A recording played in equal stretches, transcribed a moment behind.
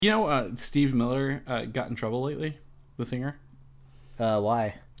Steve Miller got in trouble lately, the singer,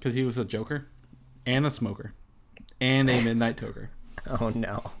 Why? because he was a joker and a smoker and a midnight toker. Oh,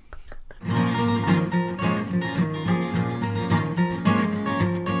 no.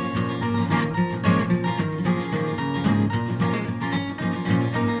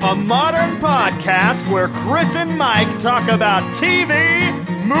 A modern podcast where Chris and Mike talk about TV,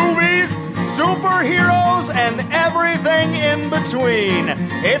 movies, superheroes, and everything in between.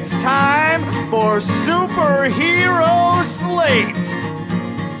 It's time for Superhero Slate.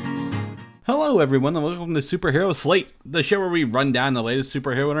 Hello, everyone, and welcome to Superhero Slate, the show where we run down the latest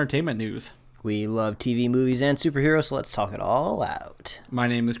superhero entertainment news. We love TV, movies, and superheroes, so let's talk it all out. My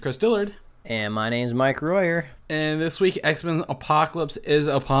name is Chris Dillard. And my name's Mike Royer. And this week, X-Men Apocalypse is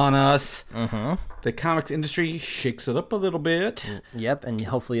upon us. Mm-hmm. The comics industry shakes it up a little bit. Yep, and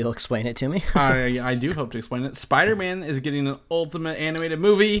hopefully you'll explain it to me. I do hope to explain it. Spider-Man is getting an ultimate animated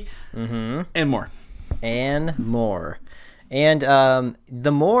movie, and more. And more. And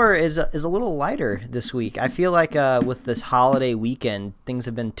the more is a little lighter this week. I feel like with this holiday weekend, things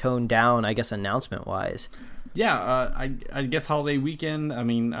have been toned down, I guess, announcement-wise. Yeah, I guess holiday weekend,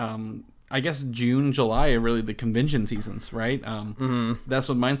 I guess June, July are really the convention seasons, right? That's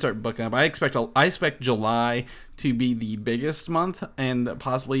when mine start booking up. I expect July to be the biggest month, and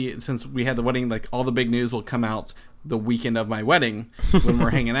possibly since we had the wedding, like all the big news will come out the weekend of my wedding when we're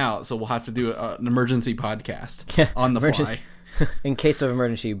hanging out. So we'll have to do an emergency podcast on the fly. In case of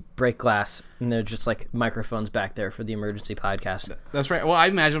emergency, break glass, and they're just like microphones back there for the emergency podcast. That's right. Well, I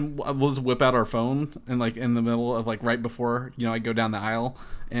imagine we'll just whip out our phone and like in the middle of like right before I go down the aisle,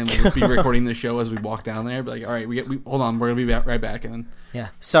 and we'll just be recording the show as we walk down there. Be like, all right, we hold on, we're gonna be right back, and then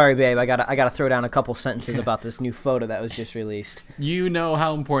sorry, babe, I gotta throw down a couple sentences about this new photo that was just released. You know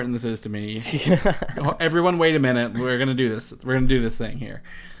how important this is to me. Everyone, wait a minute. We're gonna do this. We're gonna do this thing here.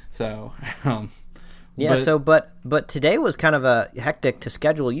 So. But today was kind of a hectic to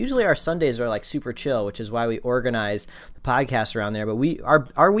schedule. Usually our Sundays are like super chill, which is why we organize the podcast around there. But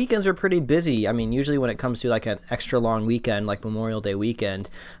our weekends are pretty busy. I mean, usually when it comes to like an extra long weekend, like Memorial Day weekend,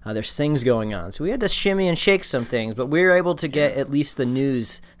 there's things going on. So we had to shimmy and shake some things, but we were able to get at least the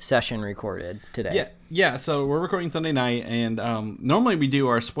news session recorded today. Yeah. So we're recording Sunday night, and normally we do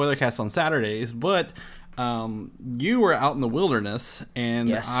our spoiler cast on Saturdays, but you were out in the wilderness, and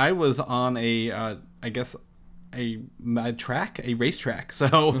yes. I was on a racetrack.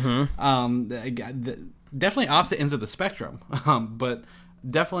 So, definitely opposite ends of the spectrum. But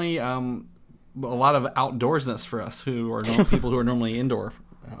definitely a lot of outdoorsness for us who are people who are normally indoor.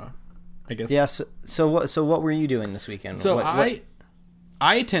 I guess. Yes. So what were you doing this weekend? So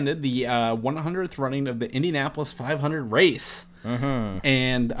I attended the 100th running of the Indianapolis 500 race.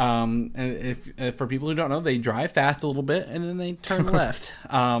 And if for people who don't know, they drive fast a little bit and then they turn left.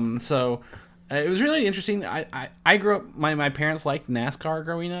 So it was really interesting. I grew up. My parents liked NASCAR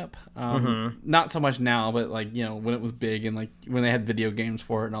growing up. Not so much now, but like when it was big and like when they had video games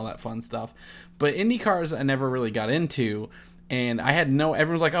for it and all that fun stuff. But Indy cars I never really got into. And I had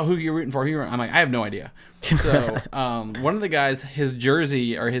everyone's like, oh, who are you rooting for? I'm like, I have no idea. So one of the guys, his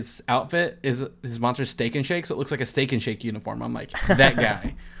jersey or his outfit is his Monster Steak and Shake. So it looks like a Steak and Shake uniform. I'm like, that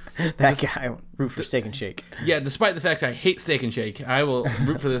guy. Guy, root for Steak and Shake. Yeah, despite the fact I hate Steak and Shake, I will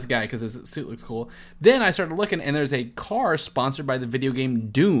root for this guy because his suit looks cool. Then I started looking, and there's a car sponsored by the video game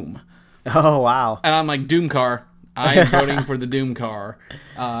Doom. Oh, wow. And I'm like, Doom car. I'm voting for the Doom car.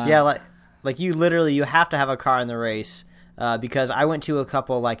 Like you have to have a car in the race. Because I went to a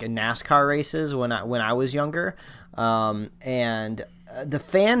couple like NASCAR races when I was younger, and the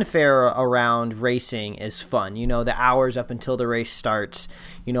fanfare around racing is fun. The hours up until the race starts,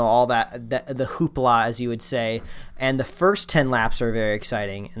 all that the hoopla, as you would say, and the first 10 laps are very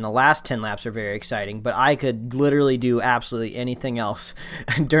exciting, and the last 10 laps are very exciting. But I could literally do absolutely anything else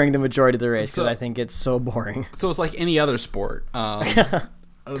during the majority of the race because I think it's so boring. So it's like any other sport.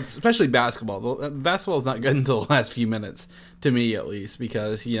 Especially basketball. Basketball is not good until the last few minutes, to me at least,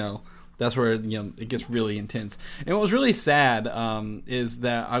 because that's where it gets really intense. And what was really sad is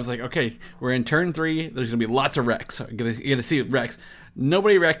that I was like, okay, we're in turn 3. There's gonna be lots of wrecks. So you get to see wrecks.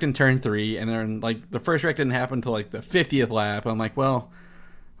 Nobody wrecked in turn 3, and then like the first wreck didn't happen until like the 50th lap. I'm like, well,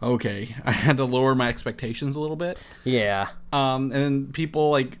 okay. I had to lower my expectations a little bit. Yeah. And then people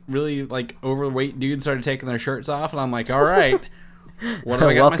like really like overweight dudes started taking their shirts off, and I'm like, all right. What have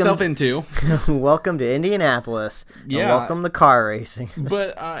I got myself into? Welcome to Indianapolis. Yeah. And welcome to car racing.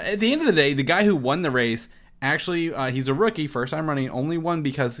 But at the end of the day, the guy who won the race, actually, he's a rookie, first time running, only won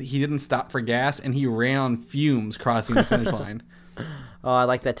because he didn't stop for gas, and he ran on fumes crossing the finish line. Oh, I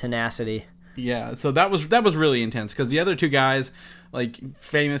like that tenacity. Yeah, so that was really intense because the other two guys, like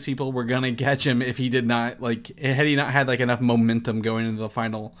famous people, were gonna catch him if he did not had he not had enough momentum going into the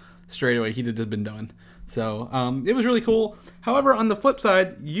final straightaway, he'd have just been done. So it was really cool. However, on the flip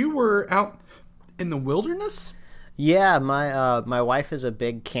side, you were out in the wilderness. Yeah, my wife is a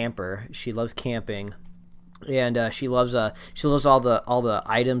big camper. She loves camping. And she loves all the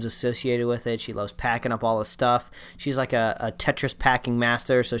items associated with it. She loves packing up all the stuff. She's like a Tetris packing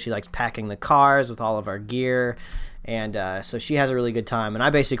master, so she likes packing the cars with all of our gear. And so she has a really good time. And I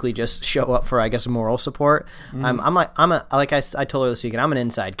basically just show up for, I guess, moral support. I told her this weekend, I'm an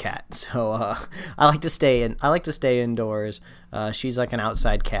inside cat. So I like to stay indoors. She's like an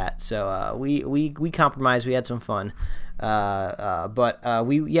outside cat. So we compromised. We had some fun. But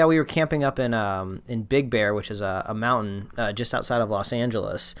we were camping up in Big Bear, which is a mountain just outside of Los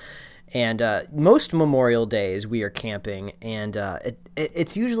Angeles. And most Memorial Days we are camping, and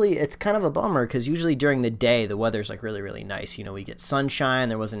it's kind of a bummer because usually during the day the weather's like really, really nice. You know, we get sunshine,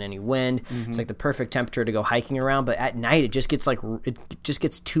 there wasn't any wind. Mm-hmm. It's like the perfect temperature to go hiking around. But at night it just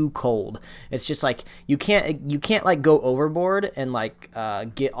gets too cold. It's just like you can't like go overboard and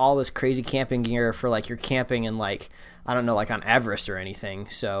get all this crazy camping gear for you're camping in I don't know, on Everest or anything.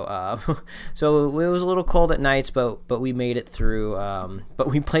 So so it was a little cold at nights, but we made it through.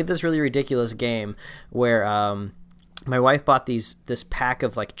 But we played this really ridiculous game where my wife bought this pack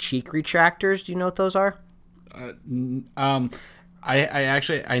of cheek retractors. Do you know what those are? I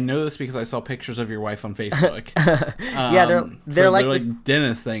know this because I saw pictures of your wife on Facebook. Yeah, they're like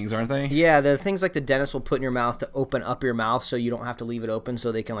dentist things, aren't they? Yeah, they're things like the dentist will put in your mouth to open up your mouth so you don't have to leave it open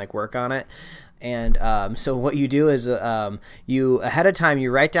so they can work on it. And so what you do is you ahead of time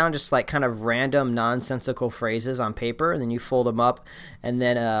you write down just kind of random nonsensical phrases on paper, and then you fold them up, and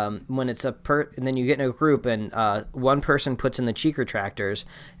then when it's and then you get in a group, and one person puts in the cheek retractors,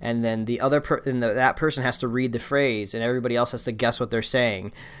 and then the other that person has to read the phrase, and everybody else has to guess what they're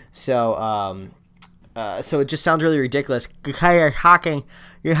saying. So so it just sounds really ridiculous. You're hacking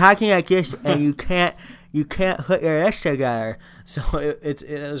like this, and you can't put your lips together. So it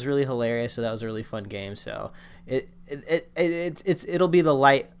was really hilarious. So that was a really fun game. So it'll be the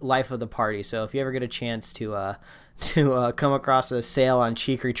life of the party. So if you ever get a chance to come across a sale on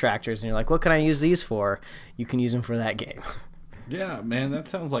cheek retractors and you're like, what can I use these for? You can use them for that game. Yeah, man, that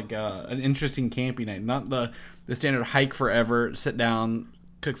sounds like an interesting camping night. Not the standard hike forever, sit down,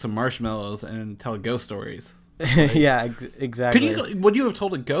 cook some marshmallows, and tell ghost stories. Yeah, exactly. Would you have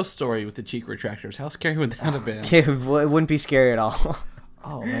told a ghost story with the cheek retractors? How scary would that have been? It wouldn't be scary at all.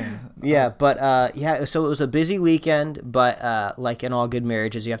 Oh man. Yeah, but so it was a busy weekend, but in all good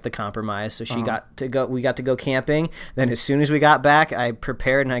marriages, you have to compromise. So we got to go camping. Then as soon as we got back, I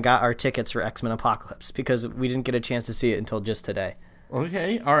prepared and I got our tickets for X-Men Apocalypse because we didn't get a chance to see it until just today.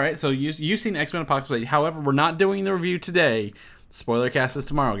 Okay, all right. So you've seen X-Men Apocalypse. However, we're not doing the review today. Spoiler cast is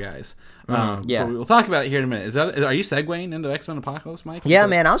tomorrow, guys. Yeah, but we'll talk about it here in a minute. Are you segueing into X-Men Apocalypse, Mike? Yeah,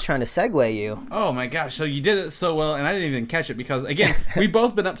 man, I was trying to segue you. Oh my gosh, so you did it so well, and I didn't even catch it because, again, we've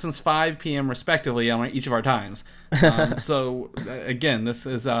both been up since 5 p.m. respectively on each of our times. So again, this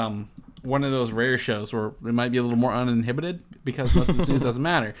is one of those rare shows where it might be a little more uninhibited because most of the news doesn't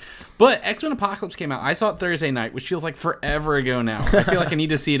matter. But X-Men Apocalypse came out. I saw it Thursday night, which feels like forever ago now. I feel like I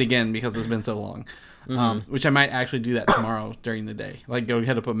need to see it again because it's been so long. Which I might actually do that tomorrow during the day. Go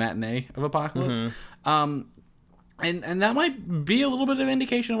ahead and put matinee of Apocalypse. And that might be a little bit of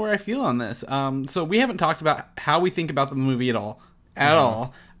indication of where I feel on this. So we haven't talked about how we think about the movie at all.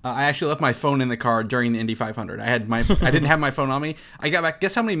 I actually left my phone in the car during the Indy 500. I didn't have my phone on me. I got back.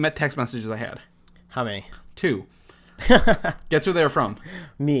 Guess how many text messages I had? How many? 2. Guess where they were from?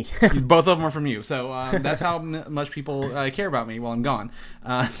 Me. Both of them are from you. So that's how much people care about me while I'm gone.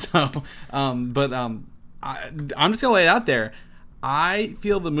 I'm just going to lay it out there. I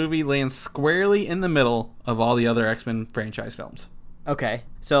feel the movie lands squarely in the middle of all the other X-Men franchise films. Okay.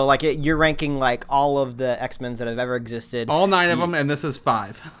 So, you're ranking, all of the X-Men that have ever existed. All 9 of them, and this is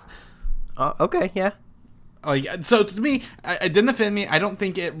 5. Okay, yeah. So to me, it didn't offend me. I don't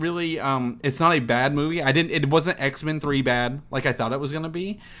think it really. It's not a bad movie. It wasn't X-Men 3 bad like I thought it was going to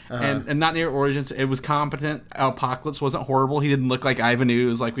be, and not near Origins. It was competent. Apocalypse wasn't horrible. He didn't look like Ivan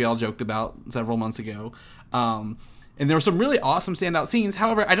Ooze like we all joked about several months ago. And there were some really awesome standout scenes.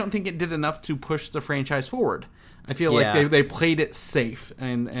 However, I don't think it did enough to push the franchise forward. I feel like they played it safe,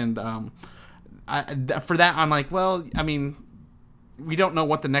 and for that I'm like, well, I mean, we don't know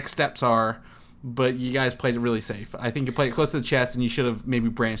what the next steps are. but you guys played it really safe. I think you played it close to the chest, and you should have maybe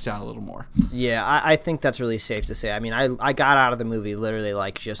branched out a little more. Yeah, I think that's really safe to say. I mean, I got out of the movie literally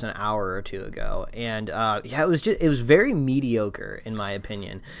like just an hour or two ago, and it was very mediocre in my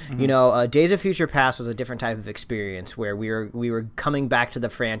opinion. Mm-hmm. Days of Future Past was a different type of experience where we were coming back to the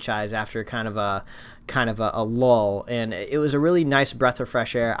franchise after kind of a lull, and it was a really nice breath of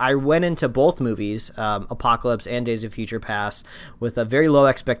fresh air. I went into both movies, Apocalypse and Days of Future Past, with very low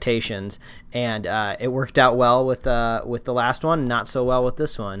expectations, and it worked out well with the last one, not so well with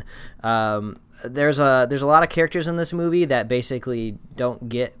this one. There's a lot of characters in this movie that basically don't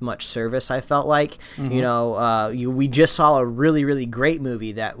get much service. I felt like, we just saw a really, really great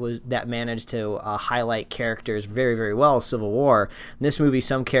movie that managed to highlight characters very, very well. Civil War. In this movie,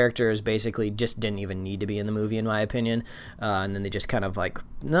 some characters basically just didn't even need to be in the movie, in my opinion. And then they just kind of like,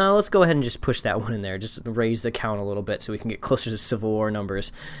 no, let's go ahead and just push that one in there, just raise the count a little bit so we can get closer to Civil War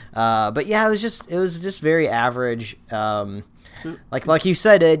numbers. But yeah, it was just very average. Like you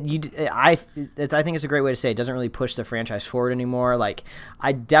said, I think it's a great way to say it doesn't really push the franchise forward anymore. Like,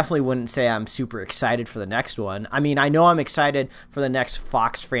 I definitely wouldn't say I'm super excited for the next one. I mean, I know I'm excited for the next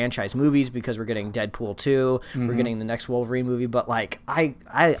Fox franchise movies because we're getting Deadpool 2, we're getting the next Wolverine movie, but like I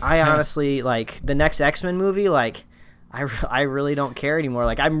honestly like the next X-Men movie, like I really don't care anymore.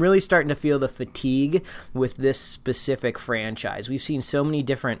 Like, I'm really starting to feel the fatigue with this specific franchise. We've seen so many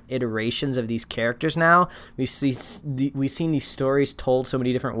different iterations of these characters now. We've seen these stories told so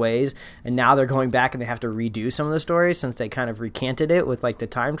many different ways, and now they're going back and they have to redo some of the stories since they kind of recanted it with like the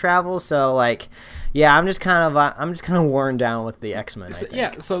time travel. So like, yeah, I'm just kind of worn down with the X-Men.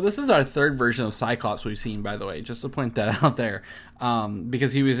 So this is our third version of Cyclops we've seen, by the way, just to point that out there.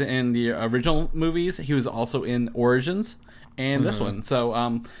 Because he was in the original movies, he was also in Origins and this one. So,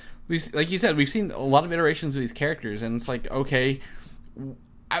 like you said, we've seen a lot of iterations of these characters, and it's like, okay,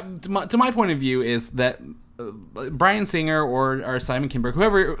 to my point of view is that Bryan Singer or Simon Kinberg,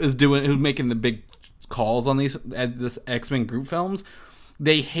 whoever is who's making the big calls on this X-Men group films,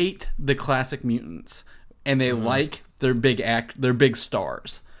 they hate the classic mutants and they like their big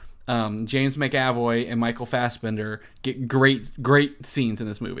stars. James McAvoy and Michael Fassbender get great scenes in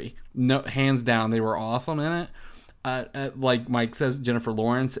this movie. No, hands down, they were awesome in it. Like Mike says, Jennifer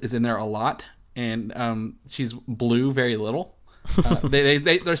Lawrence is in there a lot, and she's blue very little.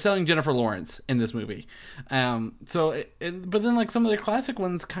 They're selling Jennifer Lawrence in this movie. But then like some of the classic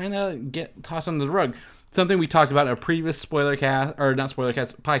ones kind of get tossed under the rug. Something we talked about in a previous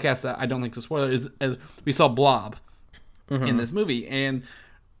podcast that I don't think is a spoiler is we saw Blob in this movie, and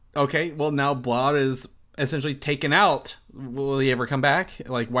okay, well now Blob is essentially taken out. Will he ever come back?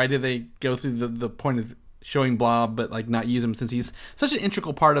 Like, why did they go through the point of showing Blob but like not use him, since he's such an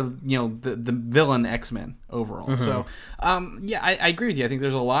integral part of the villain X-Men overall? So I agree with you. I think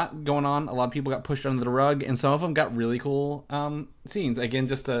there's a lot going on. A lot of people got pushed under the rug, and some of them got really cool scenes. Again,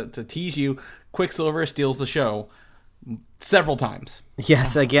 just to tease you, Quicksilver steals the show several times.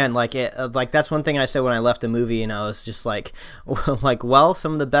 Yes, again, like that's one thing I said when I left the movie, and I was just like,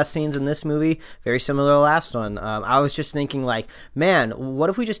 some of the best scenes in this movie very similar to the last one. I was just thinking like, man, what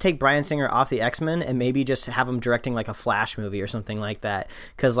if we just take Bryan Singer off the X-Men and maybe just have him directing like a Flash movie or something like that?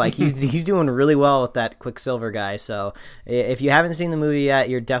 Because like he's doing really well with that Quicksilver guy. So if you haven't seen the movie yet,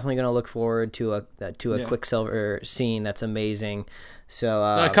 you're definitely going to look forward to a Quicksilver scene that's amazing. So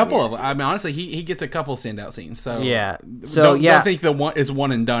a couple of them. I mean, honestly, he gets a couple standout scenes. So yeah. Don't think it's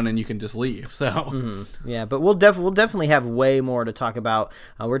one and done and you can just leave. So yeah, but we'll definitely have way more to talk about.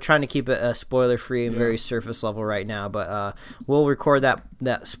 We're trying to keep it spoiler free and very surface level right now, but we'll record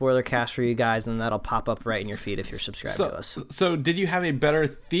that spoiler cast for you guys, and that'll pop up right in your feed if you're subscribed to us. So did you have a better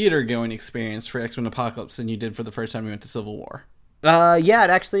theater going experience for X-Men Apocalypse than you did for the first time you went to Civil War? Yeah,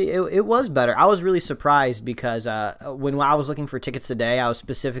 it was better. I was really surprised because when I was looking for tickets today, I was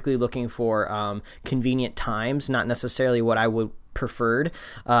specifically looking for convenient times, not necessarily what I would preferred.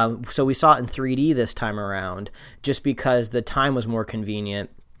 So we saw it in 3D this time around, just because the time was more convenient.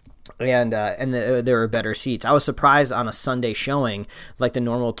 And there were better seats. I was surprised on a Sunday showing, like the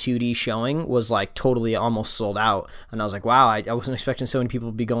normal 2D showing was like totally almost sold out. And I was like, wow, I wasn't expecting so many people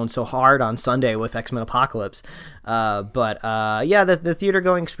to be going so hard on Sunday with X-Men Apocalypse. The theater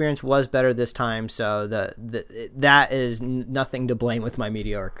going experience was better this time. So that is nothing to blame with my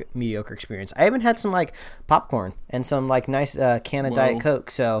mediocre experience. I even had some like popcorn and some like nice can of Diet Coke.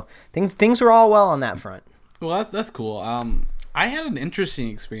 So things were all well on that front. Well, that's cool. I had an interesting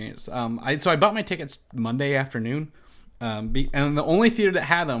experience. I bought my tickets Monday afternoon, and the only theater that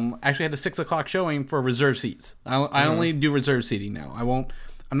had them actually had a 6:00 showing for reserved seats. I only do reserved seating now.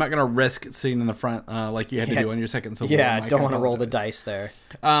 I'm not gonna risk sitting in the front like you had to do on your second Civil War. Yeah, don't want to roll the dice there.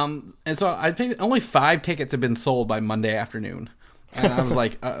 And so I paid only 5 tickets have been sold by Monday afternoon, and I was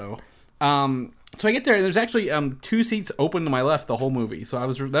like, So I get there, and there's actually 2 seats open to my left the whole movie. So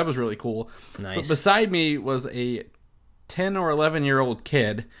that was really cool. Nice. But beside me was a 10 or 11-year-old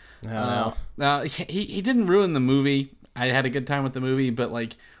kid. He didn't ruin the movie. I had a good time with the movie, but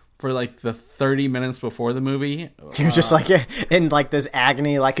like for like the 30 minutes before the movie, you're just like in like this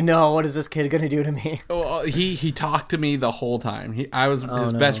agony, like, no, what is this kid gonna do to me? He talked to me the whole time. I was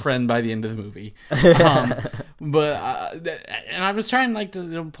his best friend by the end of the movie. But and I was trying like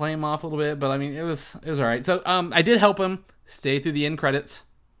to play him off a little bit, but I mean it was all right. So I did help him stay through the end credits.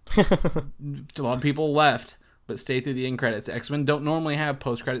 A lot of people left, but stay through the end credits. X-Men don't normally have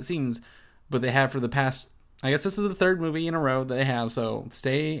post-credit scenes, but they have for the past. I guess this is the 3rd movie in a row that they have. So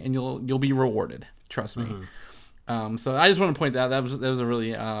stay and you'll be rewarded. Trust me. Mm-hmm. So I just want to point out that was a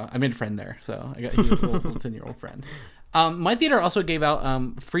really I made a friend there. So he was a little 10-year-old friend. My theater also gave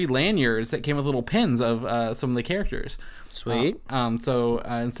out free lanyards that came with little pins of some of the characters. Sweet. So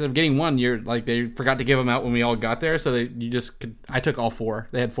instead of getting one, they forgot to give them out when we all got there. So I took all 4.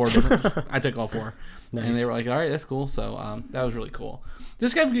 They had 4 different. I took all 4. Nice. And they were like, all right, that's cool. So that was really cool.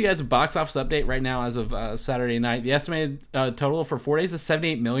 Just to give you guys a box office update right now as of Saturday night. The estimated total for 4 days is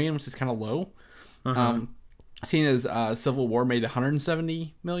 $78 million, which is kind of low. Seeing as Civil War made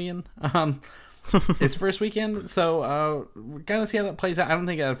 $170 million its first weekend. So we're going to see how that plays out. I don't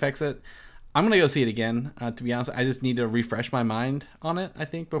think that affects it. I'm going to go see it again. To be honest, I just need to refresh my mind on it, I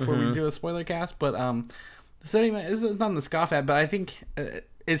think, before we do a spoiler cast. But it's not on the scoff at, but I think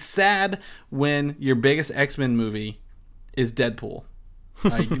it's sad when your biggest X-Men movie is Deadpool.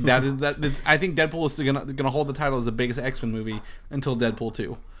 Like I think Deadpool is gonna hold the title as the biggest X-Men movie until Deadpool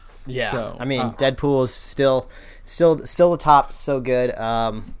 2. Yeah, so, I mean Deadpool is still the top, so good.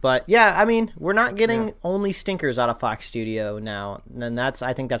 But yeah, I mean we're not getting only stinkers out of Fox Studio now, and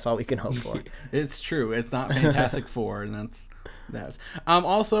I think that's all we can hope for. It's true. It's not Fantastic Four, and that's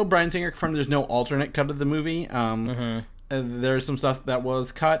also Bryan Singer confirmed there's no alternate cut of the movie. There's some stuff that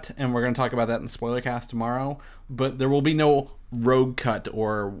was cut, and we're going to talk about that in the spoiler cast tomorrow. But there will be no rogue cut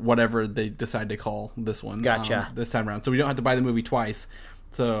or whatever they decide to call this one. Gotcha. This time around, so we don't have to buy the movie twice.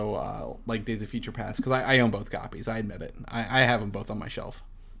 So like Days of Future Past, because I own both copies. I admit it. I have them both on my shelf.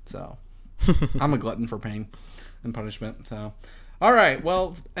 So I'm a glutton for pain and punishment. So all right.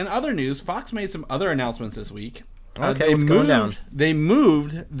 Well, in other news, Fox made some other announcements this week. Okay, what's going down? They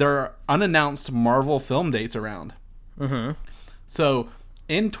moved their unannounced Marvel film dates around. Mm-hmm. So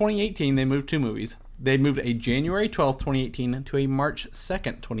in 2018, they moved 2 movies. They moved a January 12th, 2018 to a March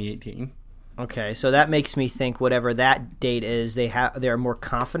 2nd, 2018. Okay, so that makes me think whatever that date is, they're more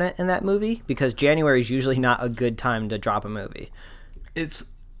confident in that movie, because January is usually not a good time to drop a movie.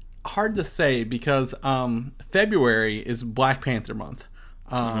 It's hard to say because February is Black Panther month,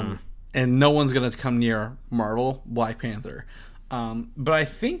 and no one's going to come near Marvel Black Panther. But I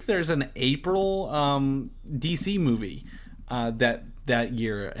think there's an April DC movie that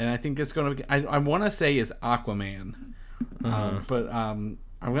year, and I think it's going to be. I want to say is Aquaman, but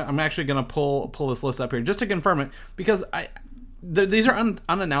I'm actually going to pull this list up here just to confirm it, because these are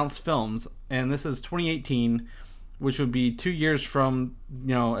unannounced films, and this is 2018, which would be 2 years from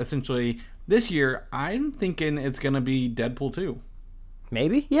essentially this year. I'm thinking it's going to be Deadpool 2.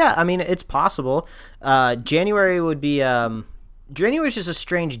 Maybe, yeah. I mean, it's possible. January would be. January is just a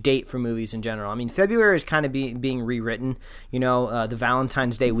strange date for movies in general. I mean, February is kind of being rewritten. The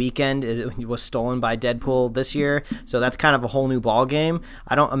Valentine's Day weekend was stolen by Deadpool this year, so that's kind of a whole new ball game.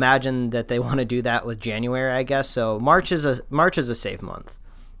 I don't imagine that they want to do that with January, I guess. So March is a safe month.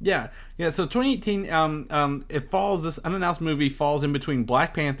 Yeah. So 2018, it falls. This unannounced movie falls in between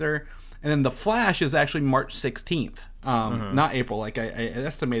Black Panther, and then The Flash is actually March 16th, not April, like I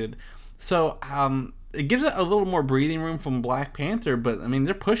estimated. So. It gives it a little more breathing room from Black Panther, but I mean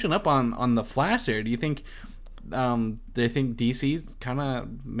they're pushing up on the Flash there. Do you think DC kind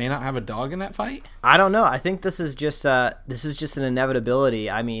of may not have a dog in that fight? I don't know. I think this is just an inevitability.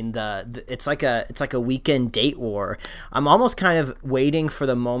 I mean, it's like a weekend date war. I'm almost kind of waiting for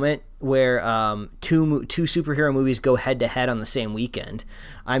the moment where two superhero movies go head to head on the same weekend.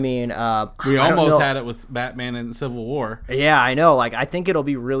 I mean, we almost had it with Batman and Civil War. Yeah, I know. Like, I think it'll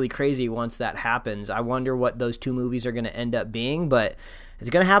be really crazy once that happens. I wonder what those 2 movies are going to end up being, but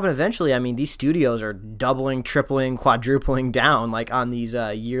it's going to happen eventually. I mean, these studios are doubling, tripling, quadrupling down like on these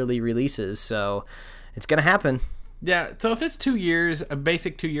yearly releases, so it's going to happen. Yeah, so if it's 2 years, a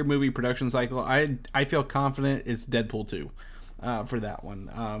basic 2-year movie production cycle, I feel confident it's Deadpool 2. for that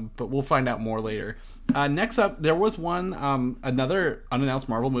one. But we'll find out more later. Next up, there was another unannounced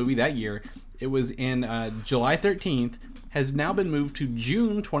Marvel movie that year. It was in July 13th. Has now been moved to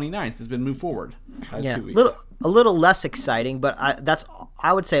June 29th. It's been moved forward 2 weeks. A little less exciting, but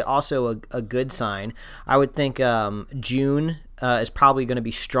I would say also a good sign. I would think June is probably going to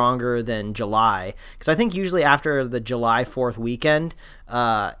be stronger than July, because I think usually after the July 4th weekend,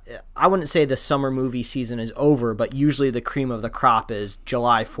 I wouldn't say the summer movie season is over, but usually the cream of the crop is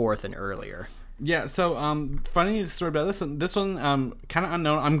July 4th and earlier. Yeah, so funny story about this one. This one, kind of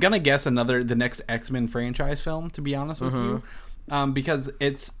unknown. I'm gonna guess the next X-Men franchise film. To be honest with you, because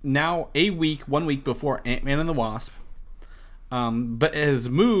it's now 1 week before Ant-Man and the Wasp, but it has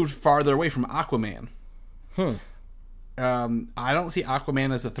moved farther away from Aquaman. I don't see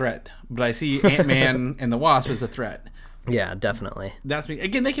Aquaman as a threat, but I see Ant-Man and the Wasp as a threat. Yeah, definitely. That's me.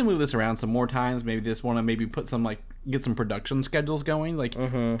 Again, they can move this around some more times. Maybe just want to put some get some production schedules going.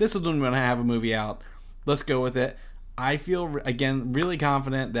 This is when we're gonna have a movie out. Let's go with it. I feel again really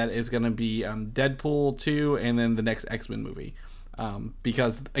confident that it's gonna be Deadpool 2 and then the next X-Men movie,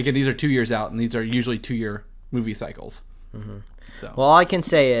 because again these are 2 years out and these are usually 2-year movie cycles. So well, all I can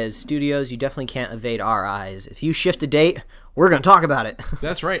say is studios, you definitely can't evade our eyes. If you shift a date, we're going to talk about it.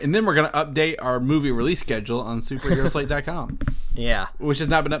 That's right. And then we're going to update our movie release schedule on superheroslate.com. Yeah. Which has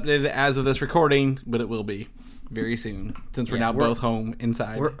not been updated as of this recording, but it will be very soon, since we're both home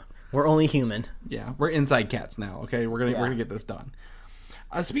inside. We're only human. Yeah, we're inside cats now, okay? We're gonna get this done.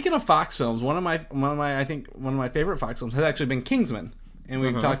 Speaking of Fox films, one of my favorite Fox films has actually been Kingsman. And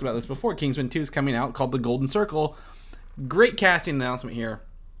we've talked about this before. Kingsman 2 is coming out, called The Golden Circle. Great casting announcement here.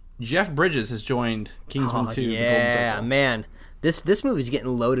 Jeff Bridges has joined Kingsman 2. Yeah, man. This movie's getting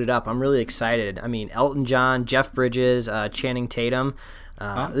loaded up. I'm really excited. I mean, Elton John, Jeff Bridges, Channing Tatum.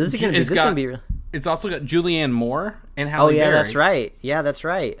 This is going to be... It's also got Julianne Moore and Halle Berry. That's right. Yeah, that's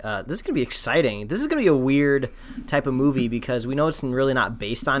right. This is going to be exciting. This is going to be a weird type of movie because we know it's really not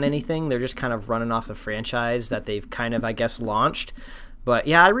based on anything. They're just kind of running off the franchise that they've kind of, I guess, launched. But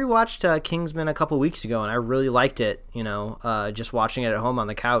yeah, I rewatched Kingsman a couple weeks ago, and I really liked it. Just watching it at home on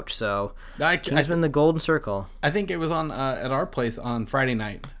the couch. So Kingsman: The Golden Circle. I think it was on at our place on Friday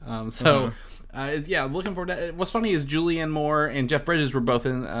night. Looking forward to it. What's funny is Julianne Moore and Jeff Bridges were both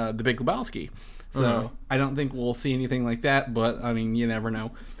in The Big Lebowski. So I don't think we'll see anything like that, but I mean, you never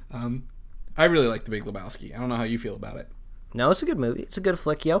know. I really like The Big Lebowski. I don't know how you feel about it. No, it's a good movie. It's a good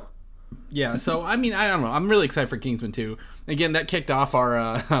flick, yo. Yeah, so I mean, I don't know. I'm really excited for Kingsman 2. Again, that kicked off our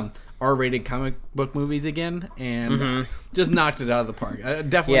R-rated comic book movies again, and just knocked it out of the park.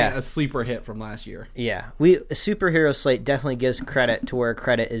 Definitely a sleeper hit from last year. Yeah, Superhero Slate definitely gives credit to where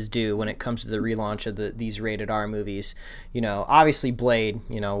credit is due when it comes to the relaunch of these rated R movies. Obviously Blade,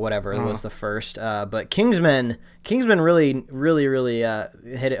 whatever was the first, but Kingsman really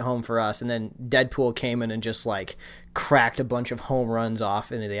hit it home for us, and then Deadpool came in and just cracked a bunch of home runs off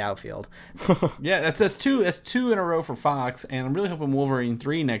into the outfield. Yeah, that's two in a row for Fox, and I'm really hoping Wolverine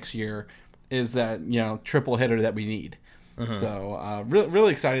 3 next year is that triple hitter that we need. So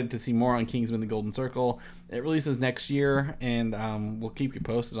really excited to see more on Kingsman: The Golden Circle. It releases next year, and we'll keep you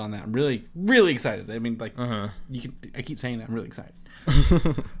posted on that. I'm really excited. I mean, I keep saying that I'm really excited.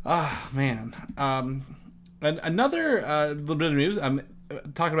 Man. Another little bit of news. I'm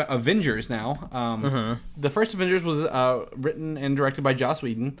talking about Avengers now. The first Avengers was written and directed by Joss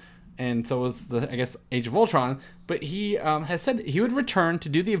Whedon, and so was Age of Ultron. But he has said he would return to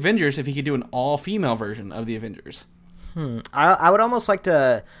do the Avengers if he could do an all-female version of the Avengers. I would almost like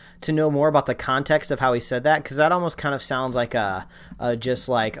to know more about the context of how he said that, because that almost kind of sounds like I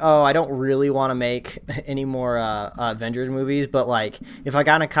don't really want to make any more Avengers movies, but if I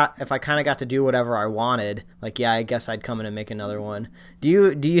kind of got to do whatever I wanted, I guess I'd come in and make another one. Do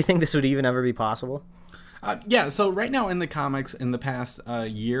you think this would even ever be possible? Yeah, so right now in the comics, in the past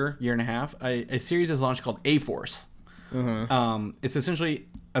year and a half, a series is launched called A-Force. It's essentially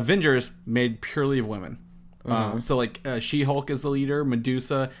Avengers made purely of women. She-Hulk is the leader,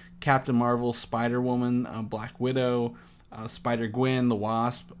 Medusa, Captain Marvel, Spider-Woman, Black Widow, Spider-Gwen, the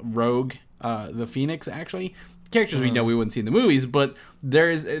Wasp, Rogue, the Phoenix, actually. Characters we know we wouldn't see in the movies, but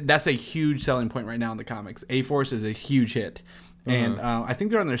that's a huge selling point right now in the comics. A-Force is a huge hit. And I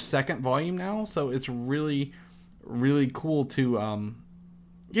think they're on their second volume now, so it's really, really cool to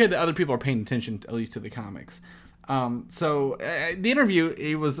hear that other people are paying attention, at least to the comics. The interview,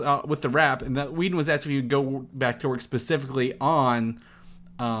 it was with The Wrap, and that Whedon was asked if he would go back to work specifically on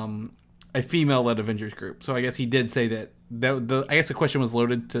a female-led Avengers group. So I guess he did say that I guess the question was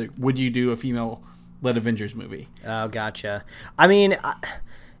loaded to, would you do a female-led Avengers movie? Oh, gotcha. I mean,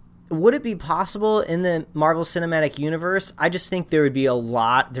 would it be possible in the Marvel Cinematic Universe? I just think there's a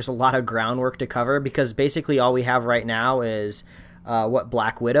lot of groundwork to cover, because basically all we have right now is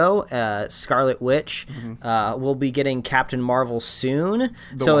Black Widow, Scarlet Witch. We'll be getting Captain Marvel soon.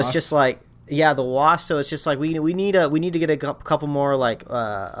 It's just like, yeah, the Wasp. So it's just like we need to get a couple more like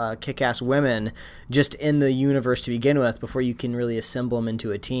kick-ass women just in the universe to begin with before you can really assemble them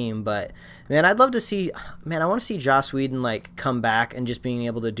into a team. But man, I want to see Joss Whedon like come back and just being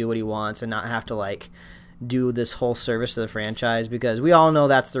able to do what he wants and not have to like do this whole service to the franchise, because we all know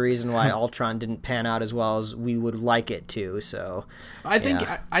that's the reason why Ultron didn't pan out as well as we would like it to. So I think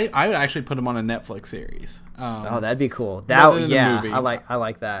I would actually put him on a Netflix series. That'd be cool. Movie. I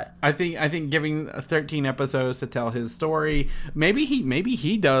like that. I think giving 13 episodes to tell his story. Maybe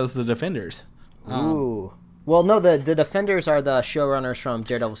he does the Defenders. Ooh. Well, no, the Defenders are the showrunners from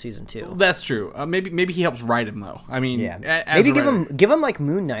Daredevil season 2. That's true. Maybe he helps write him though. I mean, yeah. Maybe give him like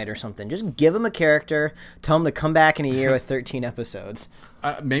Moon Knight or something. Just give him a character. Tell him to come back in a year with 13 episodes.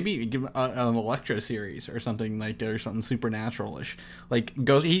 Maybe give him an Electro series or something like, or something supernatural-ish. Like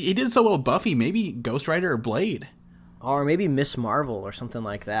Ghost. He did so well with Buffy. Maybe Ghost Rider or Blade. Or maybe Miss Marvel or something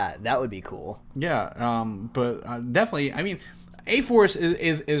like that. That would be cool. Yeah. But definitely. I mean, A-Force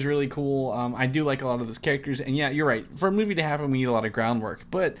is really cool. I do like a lot of those characters, and yeah, you're right. For a movie to happen, we need a lot of groundwork.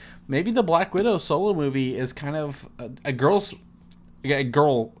 But maybe the Black Widow solo movie is kind of a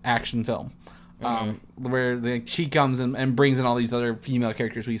girl action film, where she comes and brings in all these other female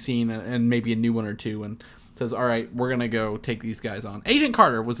characters we've seen, and maybe a new one or two, and says, "All right, we're gonna go take these guys on." Agent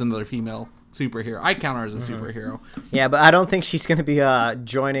Carter was another female superhero. I count her as a superhero. Yeah, but I don't think she's going to be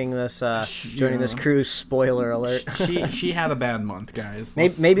joining this cruise. Spoiler alert. she had a bad month, guys.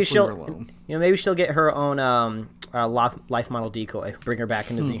 Maybe she'll get her own life model decoy. Bring her back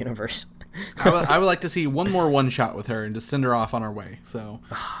into the universe. I would like to see one more one shot with her and just send her off on her way. So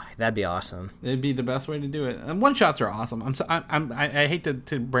that'd be awesome. It'd be the best way to do it. And one shots are awesome. I hate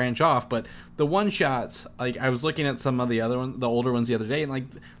to branch off, but the one shots, like I was looking at some of the other ones, the older ones the other day, and like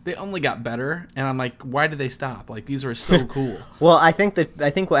they only got better. And I'm like, why did they stop? Like these are so cool. Well, I think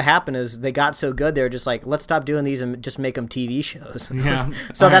what happened is they got so good they were just like, let's stop doing these and just make them TV shows. Yeah.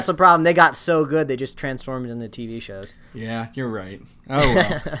 So that's the problem. They got so good they just transformed into TV shows. Yeah, you're right. Oh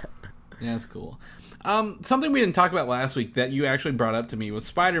well. Yeah, that's cool. Something we didn't talk about last week that you actually brought up to me was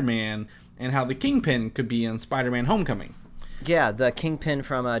Spider-Man and how the Kingpin could be in Spider-Man Homecoming. Yeah, the Kingpin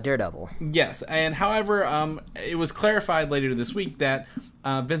from Daredevil. Yes, and however, it was clarified later this week that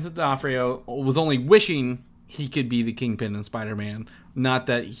Vincent D'Onofrio was only wishing he could be the Kingpin in Spider-Man, not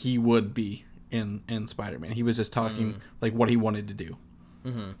that he would be in Spider-Man. He was just talking like what he wanted to do.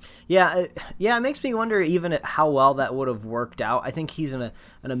 Mm-hmm. Yeah, it makes me wonder even how well that would have worked out. I think he's an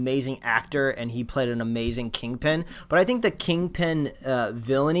amazing actor, and he played an amazing Kingpin. But I think the Kingpin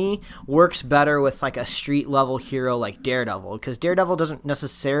villainy works better with like a street level hero like Daredevil, because Daredevil doesn't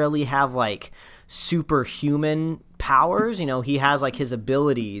necessarily have like superhuman powers. You know, he has like his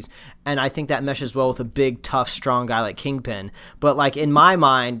abilities, and I think that meshes well with a big, tough, strong guy like Kingpin. But like in my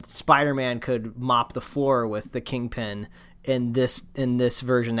mind, Spider-Man could mop the floor with the Kingpin in this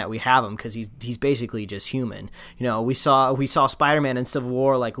version that we have him, because he's basically just human. You know, we saw Spider-Man in Civil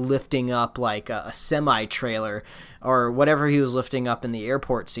War like lifting up like a semi trailer or whatever he was lifting up in the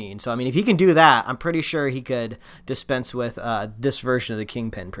airport scene. So I mean, if he can do that, I'm pretty sure he could dispense with this version of the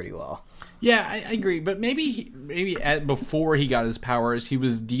Kingpin pretty well. Yeah, I agree, but maybe before he got his powers, he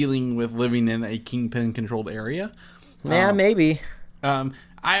was dealing with living in a Kingpin controlled area. Yeah, maybe.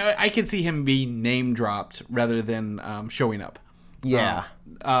 I could see him being name dropped rather than showing up. Yeah.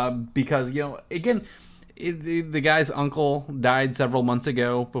 Because, you know, again, the guy's uncle died several months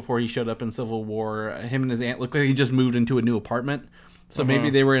ago before he showed up in Civil War. Him and his aunt looked like he just moved into a new apartment. So maybe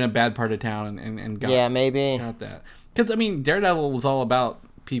they were in a bad part of town and got, got that. Because, I mean, Daredevil was all about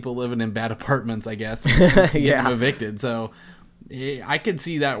people living in bad apartments, I guess, and getting evicted. So I could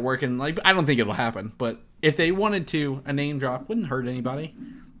see that working. Like, I don't think it'll happen, but if they wanted to, a name drop wouldn't hurt anybody.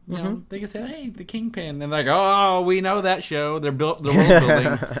 You know, they could say, "Hey, the Kingpin," and they're like, "Oh, we know that show. They're world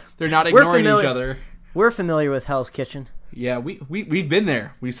building. They're not ignoring each other." We're familiar with Hell's Kitchen. Yeah, we've been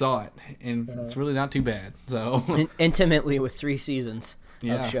there. We saw it, and it's really not too bad. So intimately with 3 seasons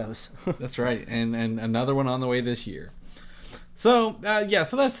of shows. That's right, and another one on the way this year. So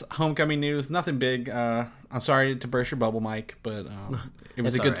so that's Homecoming news. Nothing big. I'm sorry to burst your bubble, Mike, but it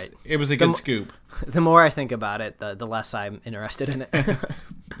was it was a good scoop. The more I think about it, the less I'm interested in it.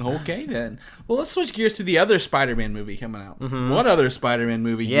 Okay, then. Well, let's switch gears to the other Spider-Man movie coming out. What other Spider-Man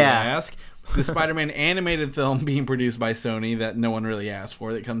movie, you ask? The Spider-Man animated film being produced by Sony that no one really asked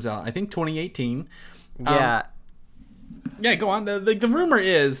for, that comes out, I think, 2018. Yeah. Yeah, go on. The rumor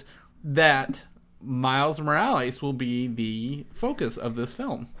is that Miles Morales will be the focus of this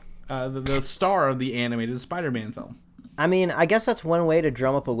film, the star of the animated Spider-Man film. I mean, I guess that's one way to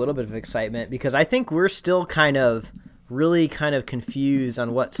drum up a little bit of excitement, because I think we're still really confused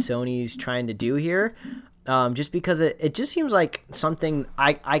on what Sony's trying to do here. Just because it just seems like something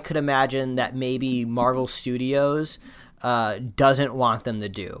I could imagine that maybe Marvel Studios doesn't want them to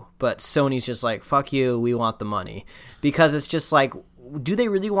do. But Sony's just like, fuck you, we want the money. Because it's just like, do they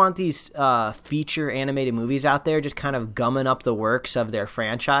really want these feature animated movies out there just kind of gumming up the works of their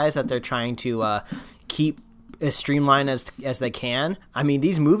franchise that they're trying to keep as streamlined as they can? I mean,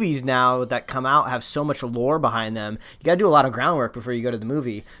 these movies now that come out have so much lore behind them. You got to do a lot of groundwork before you go to the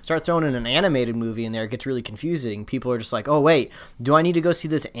movie. Start throwing in an animated movie in there, it gets really confusing. People are just like, oh wait, do I need to go see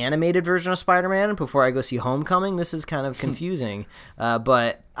this animated version of Spider-Man before I go see Homecoming? This is kind of confusing.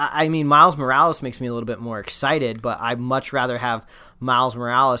 But I mean, Miles Morales makes me a little bit more excited, but I'd much rather have Miles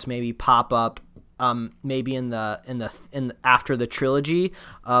Morales maybe pop up maybe in the after the trilogy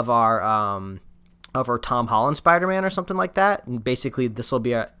of our Tom Holland Spider-Man or something like that. And basically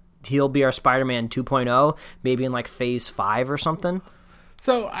he'll be our Spider-Man 2.0, maybe in like phase 5 or something.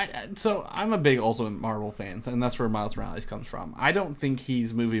 So I'm a big Ultimate Marvel fan, and that's where Miles Morales comes from. I don't think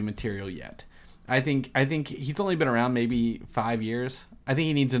he's movie material yet. I think he's only been around maybe 5 years. I think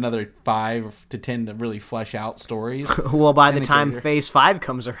he needs another 5 to 10 to really flesh out stories. Well, by the time phase 5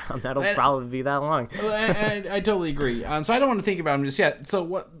 comes around, that'll probably be that long. I totally agree. So I don't want to think about him just yet. So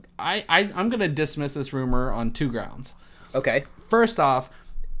what I'm going to dismiss this rumor on 2 grounds. Okay. First off,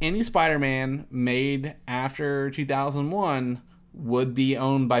 any Spider-Man made after 2001 would be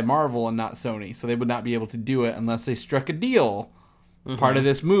owned by Marvel and not Sony. So they would not be able to do it unless they struck a deal, part of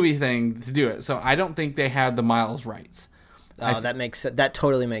this movie thing, to do it. So I don't think they had the Miles rights. That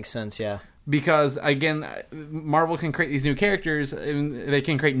totally makes sense, yeah. Because, again, Marvel can create these new characters, and they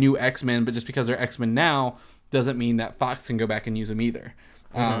can create new X-Men, but just because they're X-Men now doesn't mean that Fox can go back and use them either.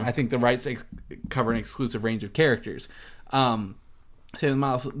 I think the rights cover an exclusive range of characters. Same with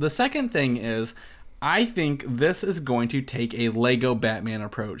Miles. The second thing is, I think this is going to take a Lego Batman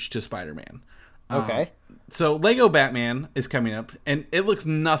approach to Spider-Man. Okay. So Lego Batman is coming up, and it looks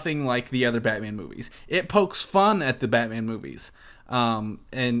nothing like the other Batman movies. It pokes fun at the Batman movies.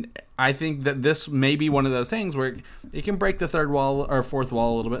 And I think that this may be one of those things where it can break the third wall or fourth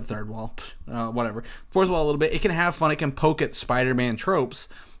wall a little bit. Third wall, whatever. Fourth wall a little bit. It can have fun. It can poke at Spider-Man tropes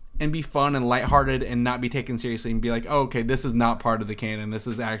and be fun and lighthearted and not be taken seriously and be like, oh, okay, this is not part of the canon. This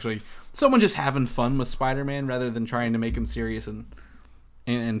is actually someone just having fun with Spider-Man rather than trying to make him serious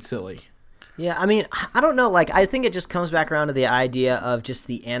and silly. Yeah, I mean, I don't know. Like, I think it just comes back around to the idea of just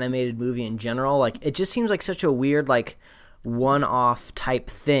the animated movie in general. Like, it just seems like such a weird, like, one-off type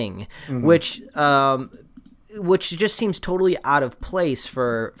thing, which just seems totally out of place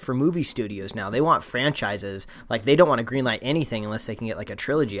for movie studios now. They want franchises. Like, they don't want to greenlight anything unless they can get, like, a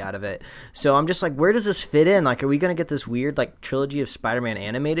trilogy out of it. So I'm just like, where does this fit in? Like, are we going to get this weird, like, trilogy of Spider-Man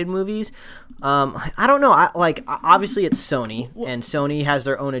animated movies? I don't know. Obviously, it's Sony, and Sony has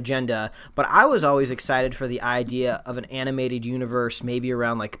their own agenda, but I was always excited for the idea of an animated universe, maybe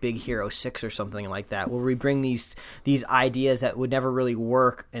around, like, Big Hero 6 or something like that, where we bring these ideas that would never really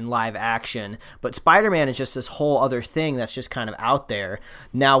work in live action. But Spider-Man is just this whole other thing that's just kind of out there.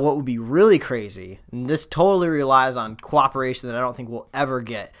 Now, what would be really crazy, and this totally relies on cooperation that I don't think we'll ever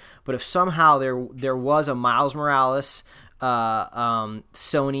get, but if somehow there was a Miles Morales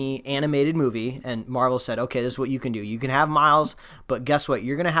Sony animated movie, and Marvel said, okay, this is what you can do. You can have Miles, but guess what?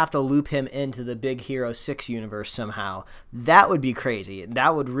 You're going to have to loop him into the Big Hero 6 universe somehow. That would be crazy.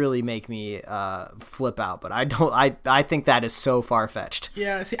 That would really make me flip out, but I think that is so far-fetched.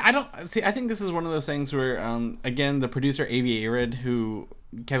 Yeah, I think this is one of those things where, again, the producer Avi Arad, who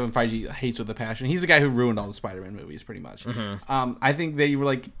Kevin Feige hates with a passion, he's the guy who ruined all the Spider-Man movies, pretty much. I think they were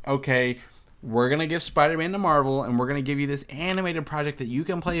like, okay, we're going to give Spider-Man to Marvel, and we're going to give you this animated project that you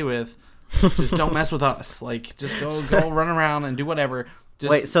can play with. Just don't mess with us. Like, just go run around and do whatever.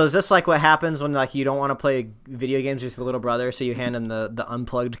 Wait, so is this like what happens when, like, you don't want to play video games with your little brother, so you hand him the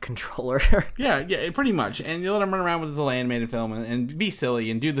unplugged controller? yeah, pretty much. And you let him run around with his little animated film and be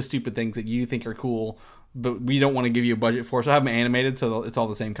silly and do the stupid things that you think are cool, but we don't want to give you a budget for. So have them animated so it's all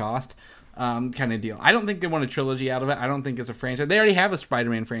the same cost. Kind of deal. I don't think they want a trilogy out of it. I don't think it's a franchise. They already have a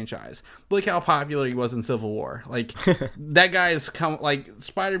Spider-Man franchise. Look how popular he was in Civil War. Like, that guy is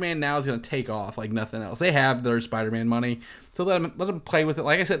Spider-Man now is going to take off like nothing else. They have their Spider-Man money, so let them play with it.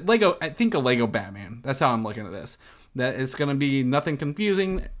 Like I said, I think a Lego Batman. That's how I'm looking at this. That it's going to be nothing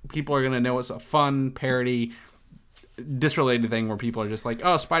confusing. People are going to know it's a fun parody, disrelated thing where people are just like,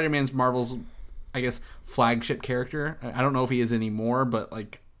 oh, Spider-Man's Marvel's, I guess, flagship character. I don't know if he is anymore, but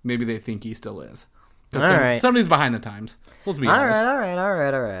like, maybe they think he still is. All right. Somebody's behind the times. Let's be honest. All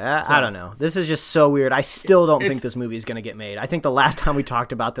right. I don't know. This is just so weird. I still don't think this movie is going to get made. I think the last time we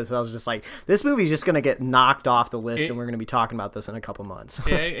talked about this, I was just like, this movie's just going to get knocked off the list, and we're going to be talking about this in a couple months.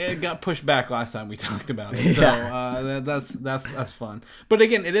 It got pushed back last time we talked about it. So that's fun. But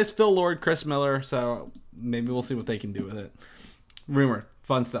again, it is Phil Lord, Chris Miller, so maybe we'll see what they can do with it. Rumor.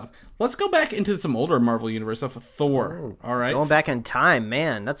 Fun stuff. Let's go back into some older Marvel Universe stuff. Thor. All right. Going back in time,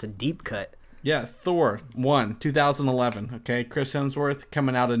 man, that's a deep cut. Yeah, Thor 1, 2011. Okay, Chris Hemsworth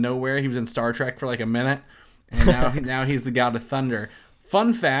coming out of nowhere. He was in Star Trek for like a minute, and now he's the God of Thunder.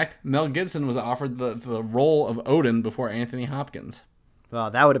 Fun fact: Mel Gibson was offered the role of Odin before Anthony Hopkins. Well,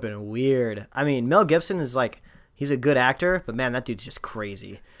 that would have been weird. I mean, Mel Gibson is like, he's a good actor, but man, that dude's just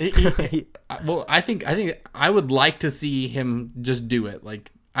crazy. Well, I think I would like to see him just do it. Like,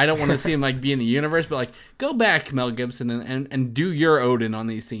 I don't want to see him like be in the universe, but like go back, Mel Gibson, and do your Odin on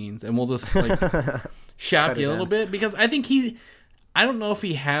these scenes, and we'll just like shop you a little bit, because I think I don't know if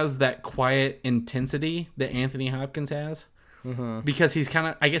he has that quiet intensity that Anthony Hopkins has, because he's kind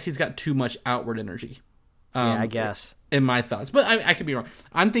of, I guess he's got too much outward energy. Yeah, I guess. In my thoughts, but I could be wrong.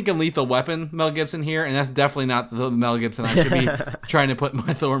 I'm thinking Lethal Weapon Mel Gibson here, and that's definitely not the Mel Gibson I should be trying to put in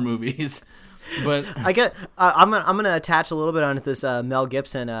my Thor movies. But I'm gonna attach a little bit onto this Mel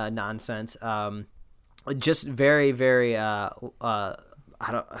Gibson nonsense. Just very, very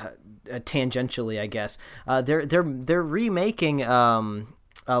tangentially, I guess. They're remaking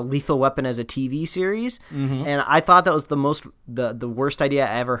Lethal Weapon as a TV series, and I thought that was the worst idea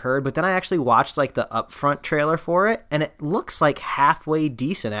I ever heard. But then I actually watched like the upfront trailer for it, and it looks like halfway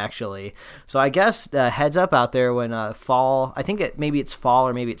decent actually. So I guess heads up out there when fall. I think maybe it's fall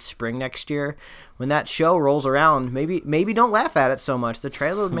or maybe it's spring next year. When that show rolls around, maybe don't laugh at it so much. The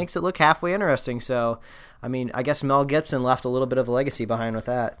trailer makes it look halfway interesting. So, I mean, I guess Mel Gibson left a little bit of a legacy behind with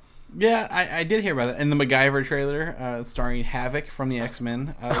that. Yeah, I did hear about it. And the MacGyver trailer, starring Havoc from the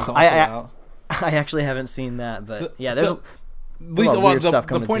X-Men, is also out. I actually haven't seen that, but so, yeah, there's weird stuff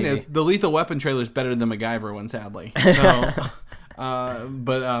coming. The point is, the Lethal Weapon trailer is better than the MacGyver one, sadly. So,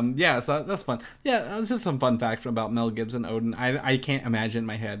 yeah, so that's fun. Yeah, it's just some fun facts about Mel Gibson, Odin. I can't imagine in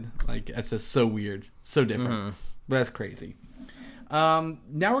my head. Like, it's just so weird, so different. But that's crazy. Now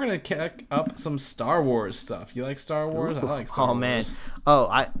we're gonna kick up some Star Wars stuff. You like Star Wars? I like Star Wars. Man.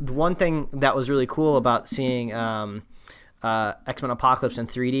 The one thing that was really cool about seeing X-Men Apocalypse in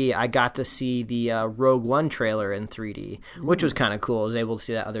 3D, I got to see the Rogue One trailer in 3D, which was kind of cool. I was able to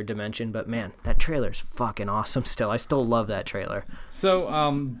see that other dimension, but man, that trailer's fucking awesome still. I still love that trailer.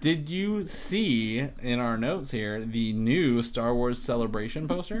 So, did you see in our notes here the new Star Wars Celebration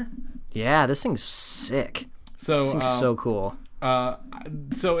poster? Yeah, this thing's sick. So, this thing's so cool.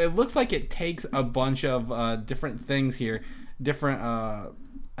 So it looks like it takes a bunch of different things here, different,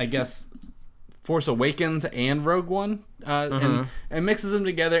 I guess, Force Awakens and Rogue One, and mixes them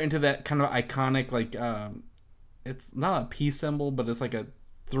together into that kind of iconic, like, it's not a peace symbol, but it's like a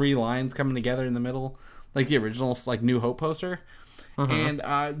 3 lines coming together in the middle, like the original, like, New Hope poster. And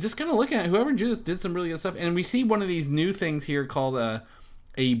just kind of looking at whoever drew this did some really good stuff. And we see one of these new things here called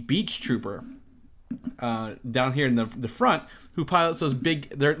a beach trooper down here in the front, who pilots those big,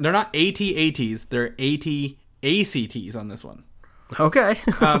 they're not AT-ATs, they're AT-ACTs on this one. Okay.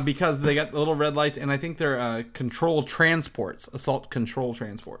 Because they got the little red lights, and I think they're control transports, assault control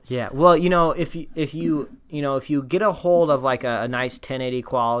transports. Yeah. Well, if you get a hold of like a nice 1080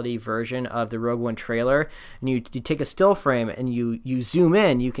 quality version of the Rogue One trailer, and you take a still frame and you zoom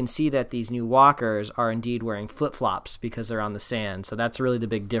in, you can see that these new walkers are indeed wearing flip-flops because they're on the sand. So that's really the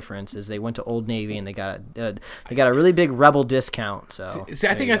big difference, is they went to Old Navy and they got a really big Rebel discount. So see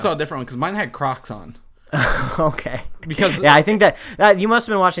I think I saw a different one because mine had Crocs on. Okay. Because yeah, I think that you must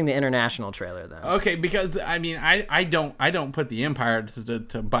have been watching the international trailer then. Okay, because I mean, I don't put the Empire to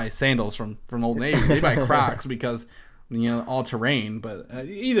buy sandals from Old Navy. They buy Crocs because all terrain. But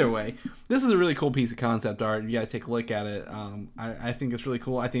either way, this is a really cool piece of concept art. You guys take a look at it. I think it's really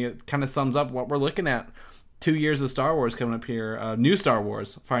cool. I think it kind of sums up what we're looking at. 2 years of Star Wars coming up here. New Star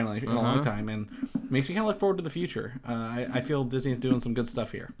Wars finally in a long time, and makes me kind of look forward to the future. I feel Disney's doing some good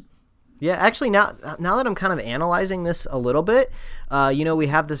stuff here. Yeah, actually, now that I'm kind of analyzing this a little bit, we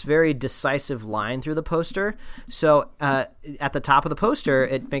have this very decisive line through the poster. So at the top of the poster,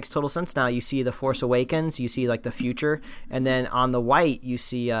 it makes total sense now. You see the Force Awakens, you see like the future, and then on the white, you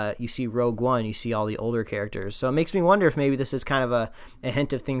see Rogue One, you see all the older characters. So it makes me wonder if maybe this is kind of a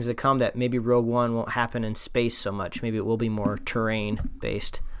hint of things to come, that maybe Rogue One won't happen in space so much. Maybe it will be more terrain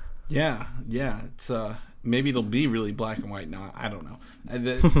based. Yeah, maybe it'll be really black and white now. I don't know.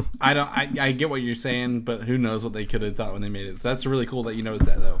 I get what you're saying, but who knows what they could have thought when they made it. So that's really cool that you noticed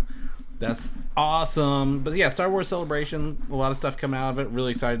that, though. That's awesome. But yeah, Star Wars Celebration, a lot of stuff coming out of it.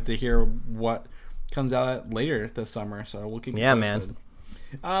 Really excited to hear what comes out later this summer. So we'll keep you posted. Man.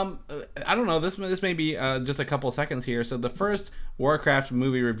 I don't know. This may be just a couple seconds here. So the first Warcraft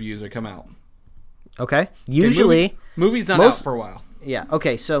movie reviews are come out. Okay. Usually, movie's not out for a while. Yeah.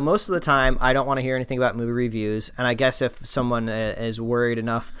 Okay. So most of the time, I don't want to hear anything about movie reviews, and I guess if someone is worried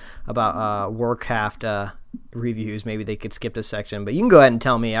enough about Warcraft reviews, maybe they could skip this section. But you can go ahead and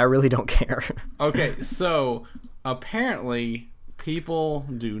tell me. I really don't care. Okay. So apparently, people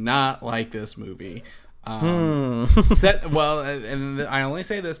do not like this movie. And I only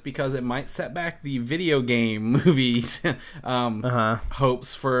say this because it might set back the video game movies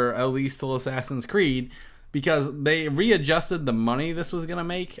hopes for at least till Assassin's Creed, because they readjusted the money this was gonna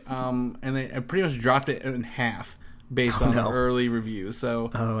make, and they pretty much dropped it in half based on early reviews. So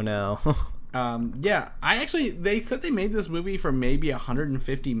they said they made this movie for maybe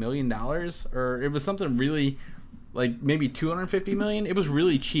 $150 million, or it was something really like maybe $250 million. It was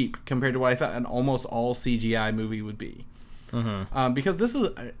really cheap compared to what I thought an almost all CGI movie would be. Because this is,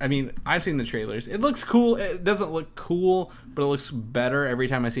 I mean, I've seen the trailers. It looks cool. It doesn't look cool, but it looks better every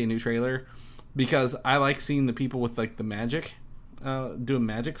time I see a new trailer, because I like seeing the people with like the magic, doing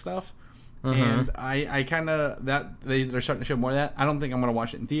magic stuff. And I kind of, they're starting to show more of that. I don't think I'm going to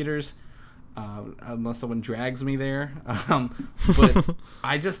watch it in theaters, unless someone drags me there. But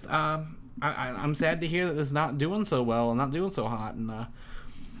I just, I'm sad to hear that it's not doing so well and not doing so hot, and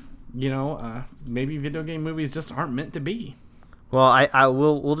maybe video game movies just aren't meant to be. Well,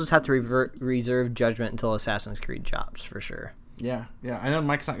 we'll just have to reserve judgment until Assassin's Creed drops for sure. Yeah. I know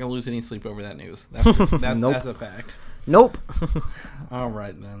Mike's not going to lose any sleep over that news. That's a fact. Nope. All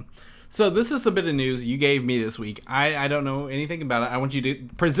right then. So this is a bit of news you gave me this week. I don't know anything about it. I want you to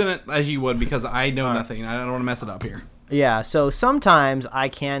present it as you would, because I know nothing. I don't want to mess it up here. Yeah, so sometimes I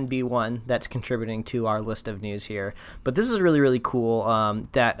can be one that's contributing to our list of news here. But this is really, really cool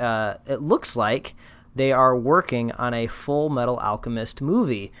that it looks like they are working on a Full Metal Alchemist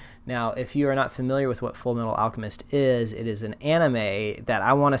movie. Now, if you are not familiar with what Full Metal Alchemist is, it is an anime that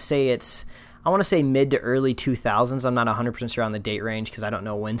I want to say mid to early 2000s. I'm not 100% sure on the date range, because I don't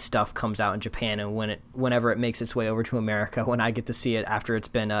know when stuff comes out in Japan and whenever it makes its way over to America, when I get to see it after it's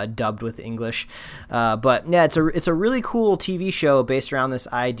been dubbed with English. But yeah, it's a really cool TV show based around this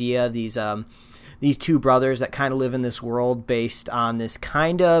idea of these two brothers that kind of live in this world based on this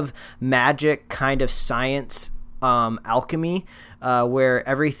kind of magic, kind of science, alchemy, where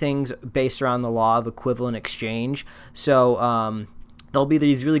everything's based around the law of equivalent exchange. So there'll be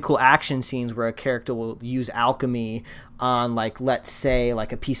these really cool action scenes where a character will use alchemy on, like, let's say,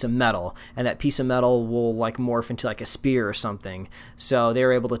 like a piece of metal, and that piece of metal will like morph into like a spear or something. So they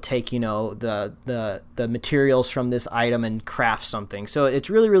were able to take, the materials from this item and craft something. So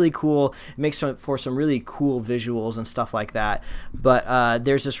it's really, really cool. It makes for some really cool visuals and stuff like that. But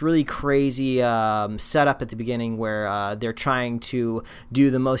there's this really crazy setup at the beginning where they're trying to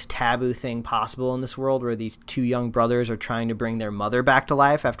do the most taboo thing possible in this world, where these two young brothers are trying to bring their mother back to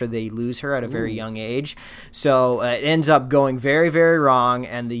life after they lose her at a very young age. So it ends up going very, very wrong,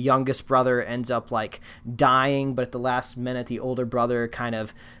 and the youngest brother ends up like dying, but at the last minute the older brother kind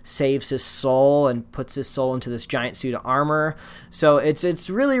of saves his soul and puts his soul into this giant suit of armor. So it's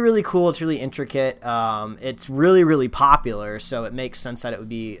really, really cool. It's really intricate. It's really, really popular, so it makes sense that it would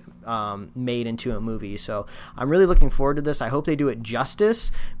be made into a movie. So I'm really looking forward to this. I hope they do it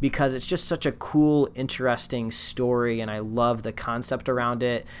justice, because it's just such a cool, interesting story, and I love the concept around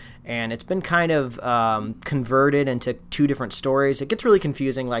it. And it's been kind of converted into two different stories. It gets really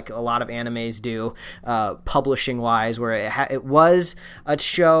confusing, like a lot of animes do, publishing-wise, where it was a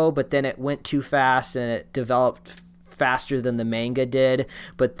show, but then it went too fast and it developed faster than the manga did.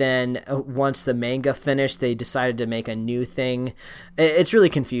 But then once the manga finished, they decided to make a new thing. It's really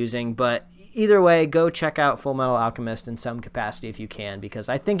confusing, but either way, go check out Full Metal Alchemist in some capacity if you can, because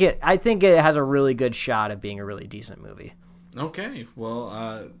I think it has a really good shot of being a really decent movie. Okay,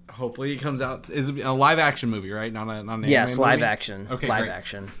 well, hopefully it comes out. Is it a live action movie, right? Not an anime yes, movie? Live action. Okay, live great.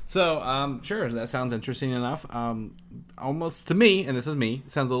 Action. So, sure, that sounds interesting enough. Almost to me, and this is me,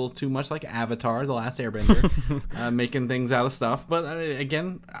 sounds a little too much like Avatar: The Last Airbender, making things out of stuff. But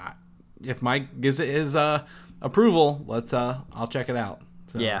again, if Mike gives it his approval, I'll check it out.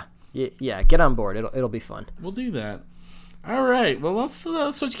 So, yeah, get on board. It'll be fun. We'll do that. All right. Well, let's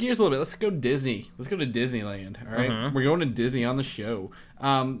switch gears a little bit. Let's go Disney. Let's go to Disneyland. All right. We're going to Disney on the show.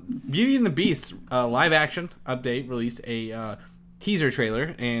 Beauty and the Beast live action update released a teaser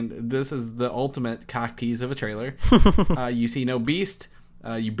trailer, and this is the ultimate cock tease of a trailer. You see no Beast.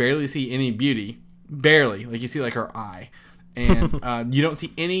 You barely see any Beauty. Barely. Like, you see, like, her eye. And you don't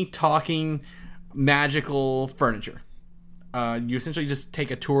see any talking magical furniture. You essentially just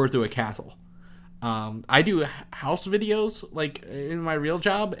take a tour through a castle. I do house videos, like, in my real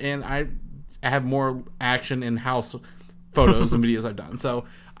job, and I have more action in house photos and videos I've done. So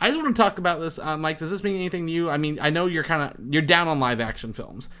I just want to talk about this. Mike, does this mean anything to you? I mean, I know you're down on live action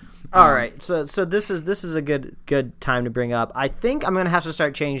films. All right, so this is a good time to bring up. I think I'm gonna have to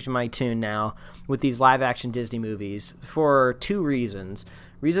start changing my tune now with these live action Disney movies for 2 reasons.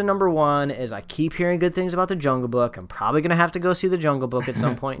 Reason number 1 is I keep hearing good things about The Jungle Book. I'm probably going to have to go see The Jungle Book at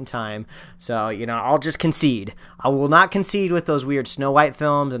some point in time. So, I'll just concede. I will not concede with those weird Snow White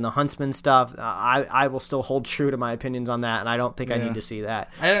films and the Huntsman stuff. I will still hold true to my opinions on that, and I don't think I need to see that.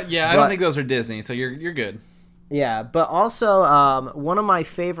 I don't think those are Disney, so you're good. Yeah, but also one of my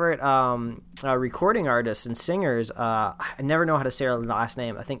favorite recording artists and singers, I never know how to say her last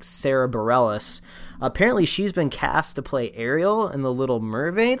name. I think Sarah Bareilles. Apparently, she's been cast to play Ariel in the Little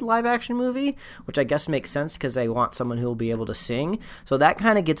Mermaid live-action movie, which I guess makes sense because they want someone who will be able to sing. So that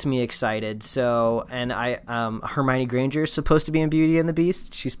kind of gets me excited. So, and Hermione Granger is supposed to be in Beauty and the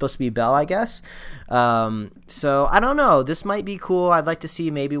Beast. She's supposed to be Belle, I guess. So I don't know. This might be cool. I'd like to see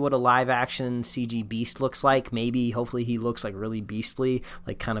maybe what a live-action CG Beast looks like. Maybe, hopefully, he looks like really beastly,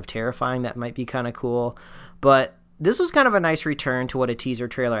 like kind of terrifying. That might be kind of cool. But this was kind of a nice return to what a teaser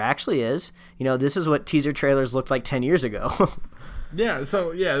trailer actually is. This is what teaser trailers looked like 10 years ago. This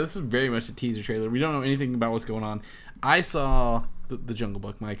is very much a teaser trailer. We don't know anything about what's going on. I saw the Jungle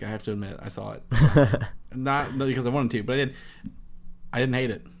Book, Mike. I have to admit, I saw it. Not because I wanted to, but I didn't hate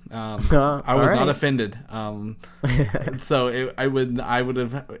it. I was not offended. So I would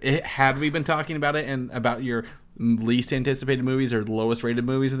have, had we been talking about it and about your least anticipated movies or lowest rated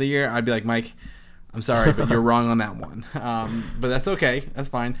movies of the year, I'd be like, Mike, I'm sorry, but you're wrong on that one. But that's okay. That's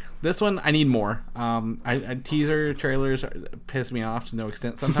fine. This one, I need more. Teaser trailers piss me off to no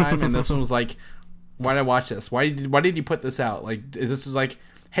extent sometimes, and this one was like, why did I watch this? Why did you put this out? Like, is this like,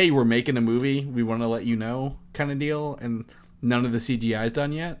 hey, we're making a movie, we want to let you know kind of deal, and none of the CGI is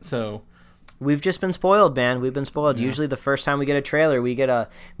done yet, so... We've just been spoiled, man. We've been spoiled. Yeah. Usually the first time we get a trailer, we get a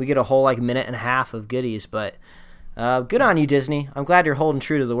whole, like, minute and a half of goodies, but good on you, Disney. I'm glad you're holding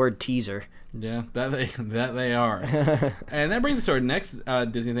true to the word teaser. Yeah, that they are. And that brings us to our next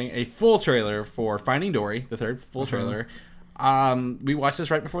Disney thing, a full trailer for Finding Dory, the third full trailer. We watched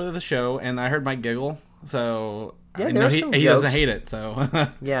this right before the show, and I heard Mike giggle, so... Yeah, I know he doesn't hate it, so...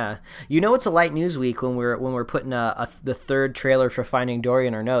 Yeah. It's a light news week when we're putting the third trailer for Finding Dory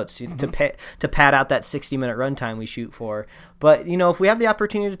in our notes to pad out that 60-minute runtime we shoot for. But, if we have the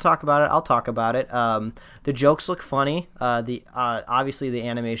opportunity to talk about it, I'll talk about it. The jokes look funny. Obviously, the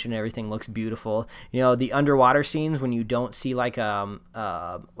animation and everything looks beautiful. The underwater scenes, when you don't see like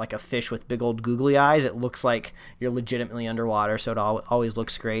a fish with big old googly eyes, it looks like you're legitimately underwater, so it always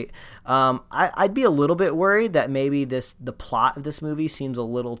looks great. I'd be a little bit worried that maybe the plot of this movie seems a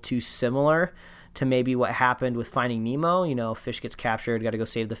little too similar to maybe what happened with Finding Nemo. Fish gets captured, got to go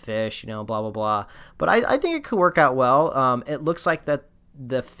save the fish, blah, blah, blah. But I think it could work out well. It looks like that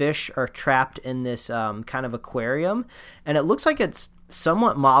the fish are trapped in this kind of aquarium, and it looks like it's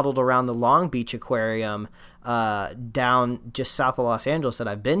somewhat modeled around the Long Beach Aquarium down just south of Los Angeles that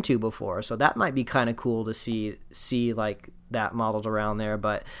I've been to before. So that might be kind of cool to see like that modeled around there.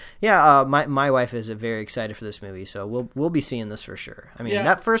 But yeah, my wife is very excited for this movie, so we'll be seeing this for sure. I mean,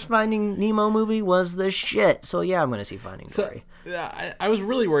 that first Finding Nemo movie was the shit. So yeah, I'm going to see Finding Dory. Yeah, I was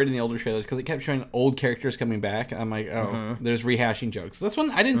really worried in the older trailers because it kept showing old characters coming back. I'm like, there's rehashing jokes. This one,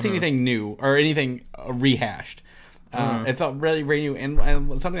 I didn't see anything new or anything rehashed. It felt really, really new.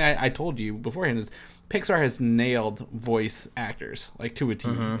 And something I told you beforehand is Pixar has nailed voice actors, like, to a T.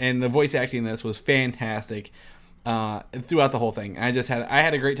 And the voice acting in this was fantastic throughout the whole thing. I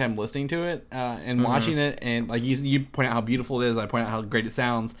had a great time listening to it and watching it. And like you point out how beautiful it is. I point out how great it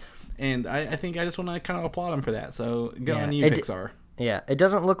sounds. And I think I just want to kind of applaud them for that. So good on you, Pixar. Yeah, it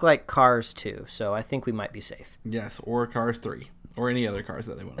doesn't look like Cars 2, so I think we might be safe. Yes, or Cars 3, or any other cars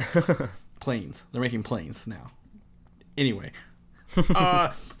that they want. Planes. They're making planes now. Anyway,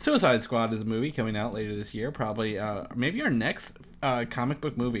 Suicide Squad is a movie coming out later this year. Probably, maybe our next comic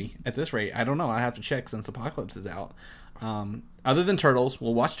book movie at this rate. I don't know. I have to check since Apocalypse is out. Other than Turtles,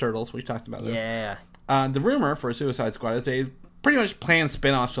 we'll watch Turtles. We talked about this. Yeah. The rumor for Suicide Squad is a pretty much planned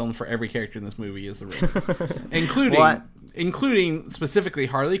spin-off film for every character in this movie is the rumor. including specifically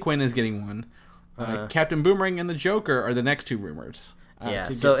Harley Quinn is getting one. Captain Boomerang and the Joker are the next two rumors.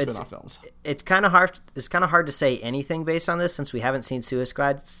 to so get it's spin-off films. It's kind of hard. It's kind of hard to say anything based on this since we haven't seen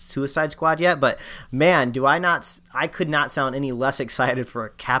Suicide Squad yet. But man, I could not sound any less excited for a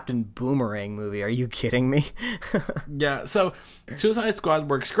Captain Boomerang movie. Are you kidding me? Yeah. So Suicide Squad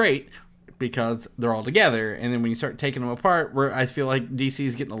works great because they're all together, and then when you start taking them apart, I feel like DC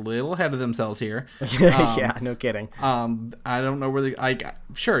is getting a little ahead of themselves here. Yeah, no kidding. I don't know where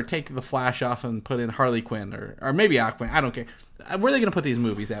sure, take the Flash off and put in Harley Quinn or maybe Aquaman. I don't care. Where are they going to put these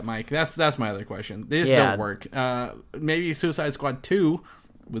movies at, Mike? That's my other question. They just don't work. Maybe Suicide Squad 2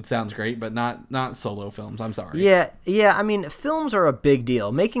 sounds great, but not solo films. I'm sorry. Yeah. I mean, films are a big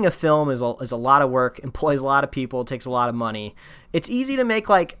deal. Making a film is a lot of work, employs a lot of people, takes a lot of money. It's easy to make,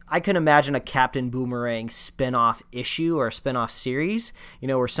 like, I can imagine a Captain Boomerang spin-off issue or a spin-off series,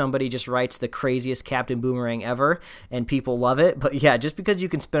 where somebody just writes the craziest Captain Boomerang ever and people love it. But yeah, just because you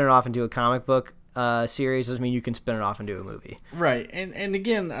can spin it off into a comic book series doesn't mean you can spin it off into a movie. Right. And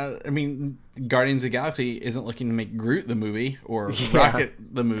again, I mean, Guardians of the Galaxy isn't looking to make Groot the movie or Rocket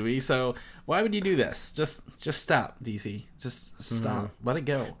the movie, so why would you do this? Just stop, DC. Just stop. Let it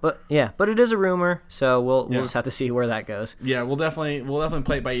go. But it is a rumor, so we'll just have to see where that goes. Yeah, we'll definitely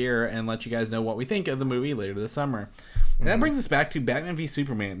play it by ear and let you guys know what we think of the movie later this summer. And that brings us back to Batman v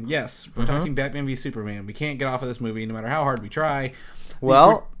Superman. Yes, we're talking Batman v Superman. We can't get off of this movie no matter how hard we try.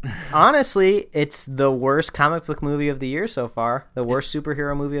 Well, honestly, it's the worst comic book movie of the year so far. The worst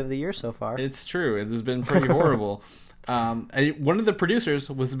superhero movie of the year so far. It's true. It has been pretty horrible. One of the producers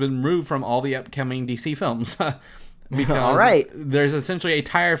has been removed from all the upcoming DC films because there's essentially a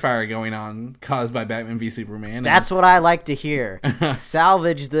tire fire going on caused by Batman v Superman. That's what I like to hear.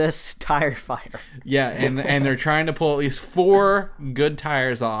 Salvage this tire fire. Yeah, and they're trying to pull at least 4 good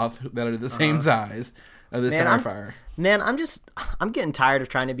tires off that are the same size of this tire fire. Man, I'm getting tired of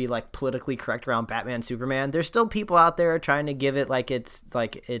trying to be like politically correct around Batman Superman. There's still people out there trying to give it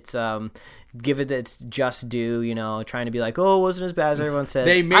give it its just due, trying to be like, oh, it wasn't as bad as everyone says.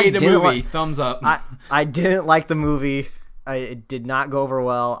 They made a movie. Thumbs up. I didn't like the movie. It did not go over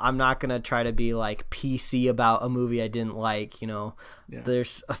well. I'm not going to try to be like PC about a movie I didn't like,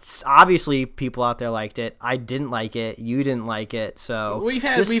 There's obviously people out there liked it. I didn't like it. You didn't like it. So we've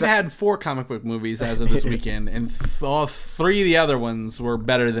had 4 comic book movies as of this weekend, and all 3 of the other ones were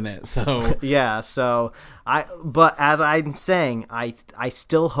better than it. So yeah. So but as I'm saying, I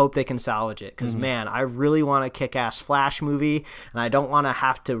still hope they can salvage it because man, I really want a kick-ass Flash movie, and I don't want to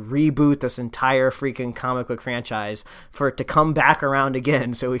have to reboot this entire freaking comic book franchise for it to come back around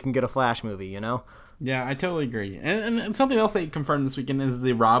again so we can get a Flash movie. Yeah, I totally agree. And something else they confirmed this weekend is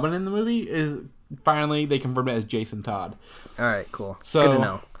the Robin in the movie is finally they confirmed it as Jason Todd. All right, cool. So, good to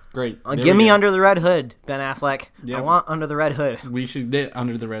know. Great. Give me Under the Red Hood, Ben Affleck. Yep. I want Under the Red Hood. We should get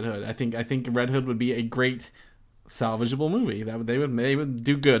Under the Red Hood. I think Red Hood would be a great salvageable movie. They would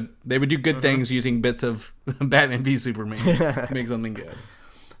do good. They would do good things using bits of Batman v Superman to make something good.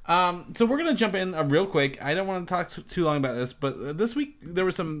 So we're gonna jump in real quick. I don't want to talk too long about this, but this week there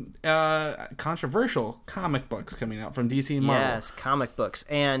were some controversial comic books coming out from DC and Marvel. Yes, comic books,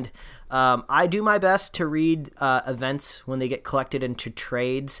 and I do my best to read events when they get collected into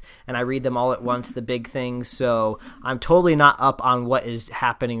trades, and I read them all at once, the big things. So I'm totally not up on what is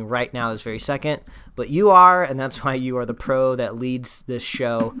happening right now this very second, but you are, and that's why you are the pro that leads this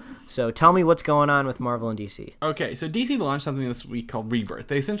show. So tell me what's going on with Marvel and DC. Okay, so DC launched something this week called Rebirth.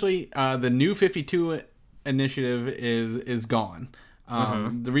 They essentially, the New 52 initiative is gone.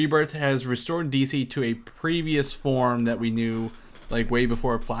 The Rebirth has restored DC to a previous form that we knew like way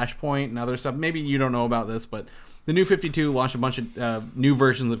before Flashpoint and other stuff. Maybe you don't know about this, but the New 52 launched a bunch of new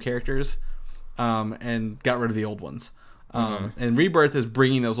versions of characters and got rid of the old ones. And Rebirth is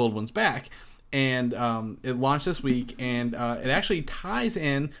bringing those old ones back. And it launched this week, and it actually ties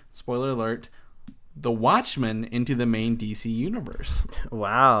in, spoiler alert, the Watchmen into the main DC universe.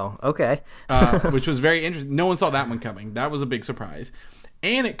 Wow. Okay. Which was very interesting. No one saw that one coming. That was a big surprise.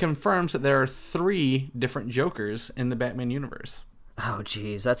 And it confirms that there are 3 different Jokers in the Batman universe. Oh,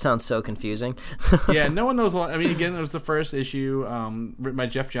 geez. That sounds so confusing. Yeah, no one knows. I mean, again, it was the first issue written by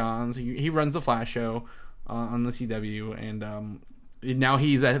Jeff Johns. He runs the Flash show on the CW, and now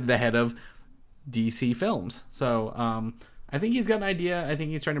he's the head of DC Films. So I think he's got an idea. I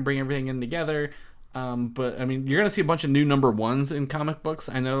think he's trying to bring everything in together. But I mean, you're gonna see a bunch of new number 1s in comic books.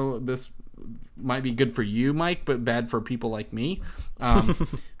 I know this might be good for you, Mike, but bad for people like me,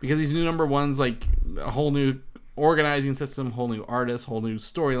 because these new number 1s, like a whole new organizing system, whole new artists, whole new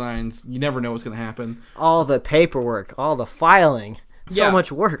storylines. You never know what's gonna happen. All the paperwork, all the filing. So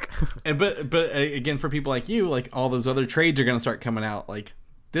much work. but again, for people like you, like all those other trades are gonna start coming out. Like,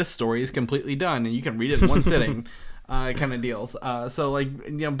 this story is completely done, and you can read it in one sitting. kind of deals. So like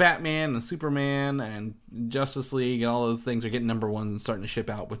Batman and Superman and Justice League and all those things are getting number ones and starting to ship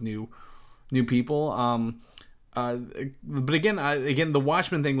out with new people. But again, the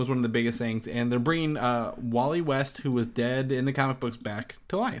Watchmen thing was one of the biggest things, and they're bringing Wally West, who was dead in the comic books, back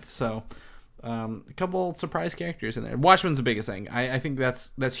to life. So a couple surprise characters in there. Watchmen's the biggest thing. I think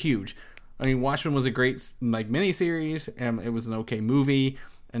that's huge. I mean, Watchmen was a great miniseries, and it was an okay movie,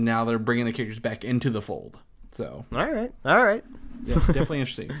 and now they're bringing the characters back into the fold. So all right, yeah, definitely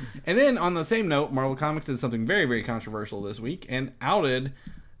interesting. And then on the same note, Marvel Comics did something very, very controversial this week and outed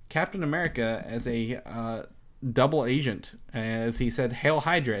Captain America as a double agent, as he said "Hail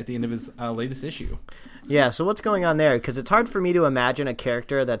Hydra" at the end of his latest issue. Yeah, so what's going on there? Because it's hard for me to imagine a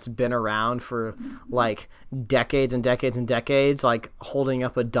character that's been around for like decades and decades and decades, like holding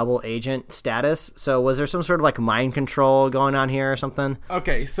up a double agent status. So was there some sort of like mind control going on here or something?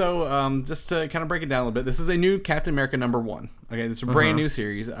 Okay, so just to kind of break it down a little bit, this is a new Captain America #1. Okay, this is a brand new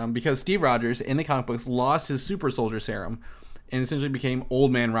series because Steve Rogers in the comic books lost his super soldier serum and essentially became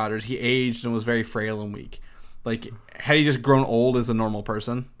old man Rogers. He aged and was very frail and weak. Like, had he just grown old as a normal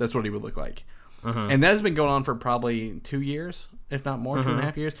person, that's what he would look like. And that has been going on for probably 2 years, if not more,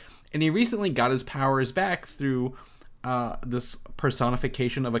 2.5 years. And he recently got his powers back through this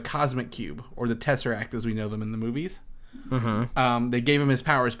personification of a cosmic cube, or the Tesseract as we know them in the movies. They gave him his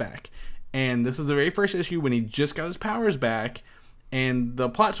powers back. And this is the very first issue when he just got his powers back. And the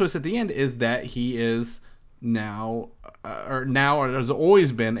plot twist at the end is that he is now or has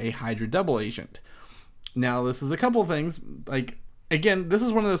always been a Hydra double agent. Now, this is a couple of things. Like, again, this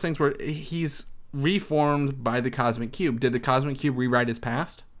is one of those things where he's reformed by the Cosmic Cube. Did the Cosmic Cube rewrite his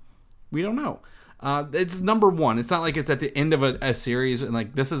past? We don't know. It's #1. It's not like it's at the end of a series and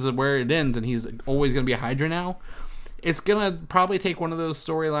like this is where it ends and he's always going to be a Hydra now. It's going to probably take one of those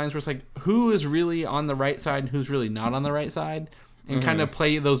storylines where it's like who is really on the right side and who's really not on the right side, and kind of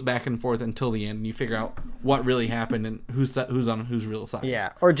play those back and forth until the end, and you figure out what really happened and who's on whose real side.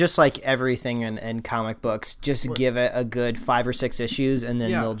 Yeah, or just like everything in comic books, just give it a good 5 or 6 issues, and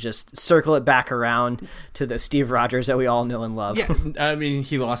then they'll just circle it back around to the Steve Rogers that we all know and love. Yeah, I mean,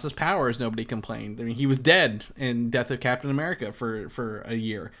 he lost his powers. Nobody complained. I mean, he was dead in Death of Captain America for a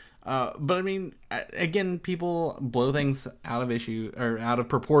year. But I mean, again, people blow things out of issue or out of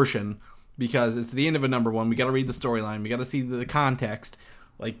proportion. Because it's the end of a #1, we got to read the storyline. We got to see the context.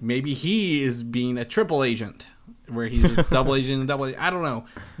 Like maybe he is being a triple agent, where he's a double agent and double agent. I don't know.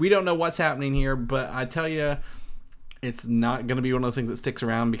 We don't know what's happening here, but I tell you, it's not going to be one of those things that sticks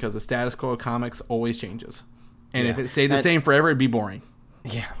around because the status quo of comics always changes. And if it stayed the same forever, it'd be boring.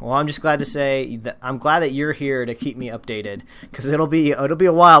 Yeah, well, I'm just glad to say that I'm glad that you're here to keep me updated because it'll be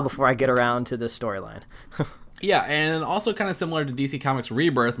a while before I get around to this storyline. Yeah, and also kind of similar to DC Comics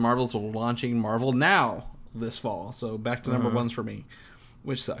Rebirth, Marvel's launching Marvel Now this fall. So back to #1s for me,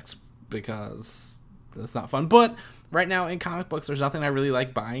 which sucks because that's not fun. But right now in comic books, there's nothing I really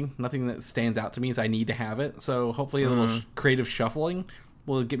like buying. Nothing that stands out to me as I need to have it. So hopefully a little creative shuffling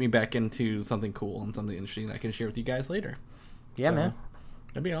will get me back into something cool and something interesting that I can share with you guys later. Yeah, man.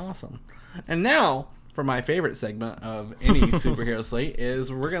 That'd be awesome. And now, for my favorite segment of any superhero slate, is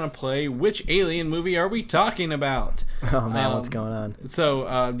we're going to play Which Alien Movie Are We Talking About? Oh, man, what's going on?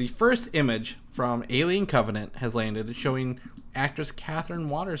 So, the first image from Alien Covenant has landed, showing actress Catherine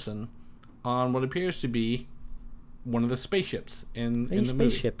Watterson on what appears to be one of the spaceships in the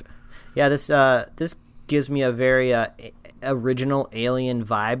spaceship. Movie. Yeah, this gives me a very original Alien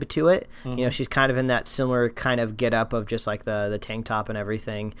vibe to it. You know, she's kind of in that similar kind of get up of just like the tank top and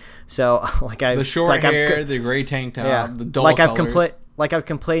everything. So the short hair, the gray tank top, the dull colors. I've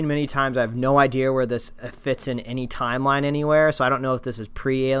complained many times, I have no idea where this fits in any timeline anywhere. So I don't know if this is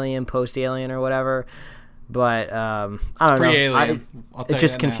pre-Alien, post-Alien, or whatever. But I don't pre-Alien. know.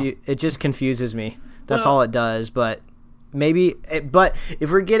 It just confuses me. That's all it does. But but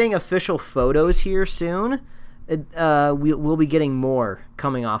if we're getting official photos here soon, we'll be getting more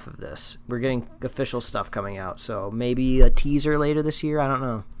coming off of this. We're getting official stuff coming out, so maybe a teaser later this year. I don't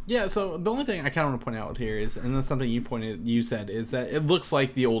know. Yeah, so the only thing I kind of want to point out here is, and that's something you said, is that it looks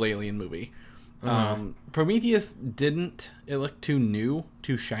like the old Alien movie. Prometheus didn't. It looked too new,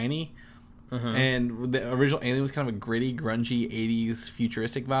 too shiny, and the original Alien was kind of a gritty, grungy 80s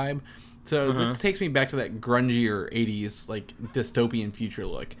futuristic vibe. So this takes me back to that grungier 80s, like, dystopian future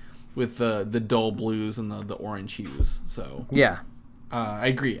look with the dull blues and the orange hues. So yeah, I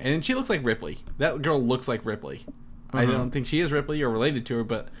agree. And she looks like Ripley. That girl looks like Ripley. I don't think she is Ripley or related to her,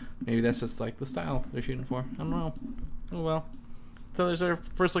 but maybe that's just like the style they're shooting for. I don't know. Oh well. So there's our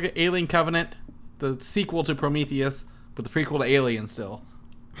first look at Alien Covenant, the sequel to Prometheus, but the prequel to Alien still.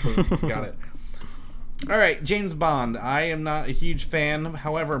 So got it. All right, James Bond. I am not a huge fan.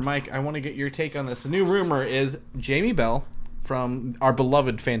 However, Mike, I want to get your take on this. The new rumor is Jamie Bell from our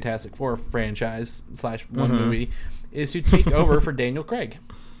beloved Fantastic Four franchise / one movie is to take over for Daniel Craig.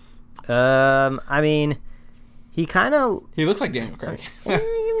 I mean, he looks like Daniel Craig.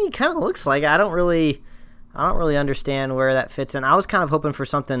 he kind of looks like. I don't really understand where that fits in. I was kind of hoping for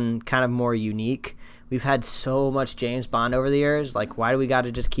something kind of more unique. We've had so much James Bond over the years. Like, why do we got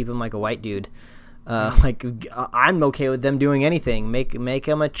to just keep him like a white dude? Like, I'm okay with them doing anything. Make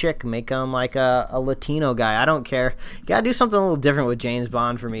him a chick. Make him like a Latino guy. I don't care. You gotta do something a little different with James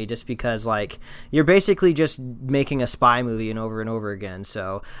Bond for me, just because like you're basically just making a spy movie and over again.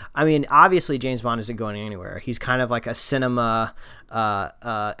 So I mean, obviously James Bond isn't going anywhere. He's kind of like a cinema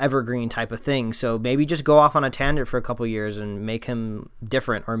evergreen type of thing. So maybe just go off on a tangent for a couple years and make him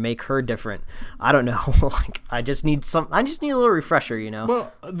different or make her different. I don't know. Like I just need a little refresher, you know.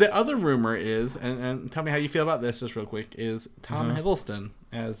 Well, the other rumor is, and tell me how you feel about this just real quick, is Tom Hiddleston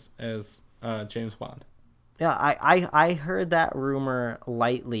as James Bond. Yeah, I heard that rumor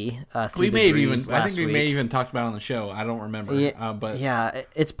lightly. We may have even talked about it on the show. I don't remember. Yeah, but yeah,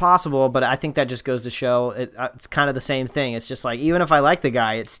 it's possible. But I think that just goes to show it's kind of the same thing. It's just like even if I like the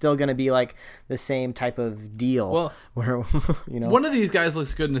guy, it's still going to be like the same type of deal. Well, where one of these guys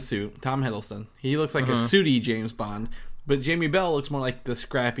looks good in a suit. Tom Hiddleston. He looks like a sooty James Bond. But Jamie Bell looks more like the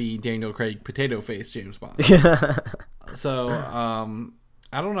scrappy Daniel Craig potato face James Bond. So,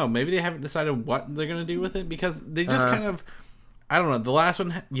 I don't know. Maybe they haven't decided what they're going to do with it because they just kind of, I don't know. The last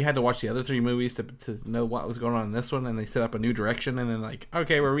one, you had to watch the other 3 movies to know what was going on in this one, and they set up a new direction, and then like,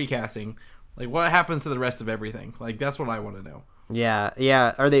 okay, we're recasting. Like, what happens to the rest of everything? Like, that's what I want to know.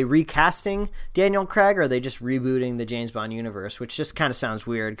 Yeah. Are they recasting Daniel Craig, or are they just rebooting the James Bond universe? Which just kind of sounds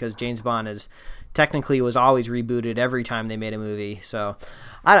weird because James Bond was always rebooted every time they made a movie. So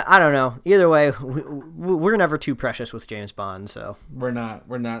I don't know. Either way, we're never too precious with James Bond. So we're not.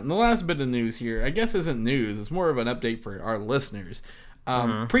 And the last bit of news here, I guess, isn't news. It's more of an update for our listeners.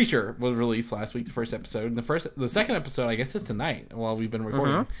 Preacher was released last week, the first episode. The second episode, I guess, is tonight while we've been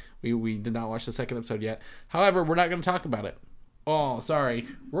recording. We did not watch the second episode yet. However, we're not going to talk about it. Oh, sorry.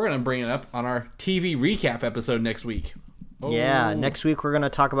 We're going to bring it up on our TV recap episode next week. Oh. Yeah, next week we're going to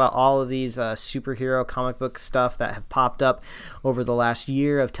talk about all of these superhero comic book stuff that have popped up over the last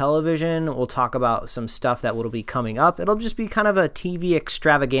year of television. We'll talk about some stuff that will be coming up. It'll just be kind of a TV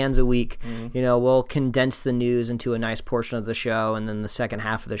extravaganza week. You know, we'll condense the news into a nice portion of the show, and then the second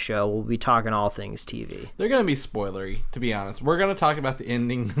half of the show we'll be talking all things TV. They're going to be spoilery, to be honest. We're going to talk about the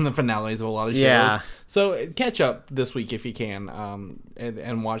ending and the finales of a lot of shows. Yeah. So catch up this week if you can,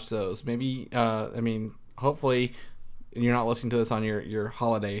 and watch those. Maybe, hopefully you're not listening to this on your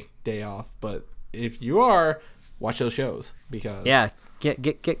holiday day off, but if you are, watch those shows because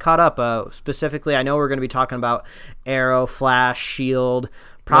get caught up. Specifically, I know we're going to be talking about Arrow, Flash, Shield.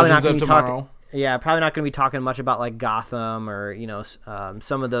 Probably not going to be talking. Yeah, probably not going to be talking much about like Gotham or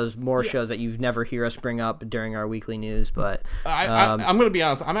some of those more shows that you've never hear us bring up during our weekly news. But I'm going to be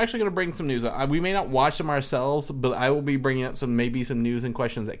honest. I'm actually going to bring some news. We may not watch them ourselves, but I will be bringing up some news and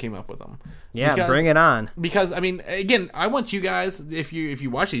questions that came up with them. Yeah, bring it on. Because again, I want you guys, if you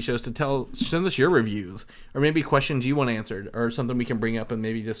watch these shows, to send us your reviews or maybe questions you want answered or something we can bring up and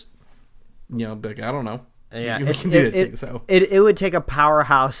maybe just be like, I don't know. Yeah, it would take a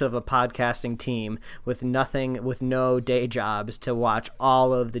powerhouse of a podcasting team with no day jobs to watch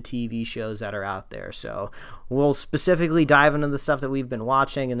all of the TV shows that are out there. So we'll specifically dive into the stuff that we've been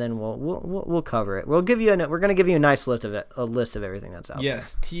watching, and then we'll cover it. We're going to give you a nice list of everything that's out there.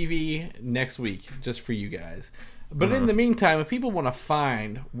 Yes, TV next week just for you guys. But in the meantime, if people want to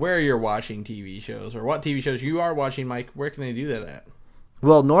find where you're watching TV shows or what TV shows you are watching, Mike, where can they do that at?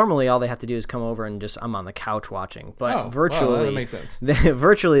 Well, normally all they have to do is come over and I'm on the couch watching. But virtually, that makes sense.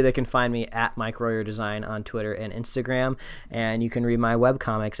 Virtually, they can find me at Mike Royer Design on Twitter and Instagram, and you can read my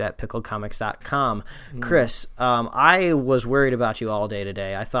webcomics at pickledcomics.com. Chris, I was worried about you all day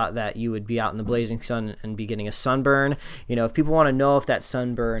today. I thought that you would be out in the blazing sun and be getting a sunburn. If people want to know if that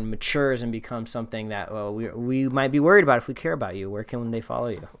sunburn matures and becomes something that we might be worried about if we care about you, where can they follow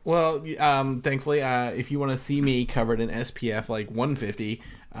you? Well, thankfully, if you want to see me covered in SPF like 150,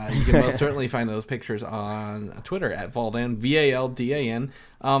 you can most certainly find those pictures on Twitter at Valdan, Valdan.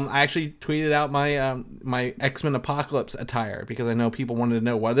 I actually tweeted out my X-Men Apocalypse attire because I know people wanted to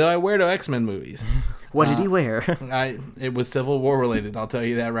know, what did I wear to X-Men movies? What did he wear? It was Civil War related, I'll tell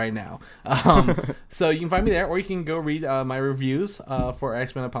you that right now. So you can find me there, or you can go read my reviews for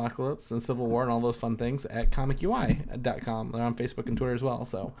X-Men Apocalypse and Civil War and all those fun things at comicui.com. They're on Facebook and Twitter as well,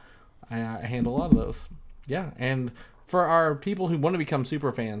 so I handle a lot of those. Yeah, and for our people who want to become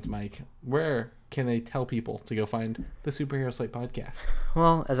super fans, Mike, where can they tell people to go find the Superhero Slate podcast?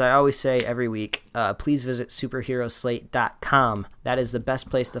 Well, as I always say every week, please visit superheroslate.com. That is the best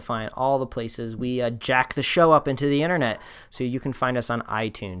place to find all the places we jack the show up into the internet. So you can find us on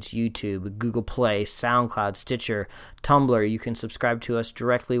iTunes, YouTube, Google Play, SoundCloud, Stitcher, Tumblr. You can subscribe to us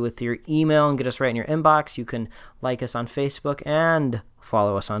directly with your email and get us right in your inbox. You can like us on Facebook and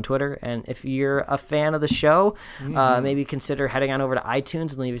follow us on Twitter. And if you're a fan of the show, maybe consider heading on over to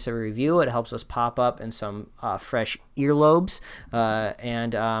iTunes and leave us a review. It helps us pop up in some fresh earlobes.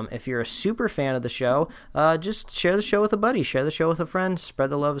 And if you're a super fan of the show, just share the show with a buddy. Share the show with a friend. Spread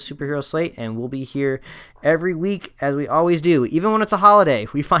the love of Superhero Slate. And we'll be here every week, as we always do. Even when it's a holiday,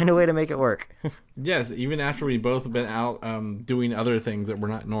 we find a way to make it work. Yes, even after we both have been out doing other things that we're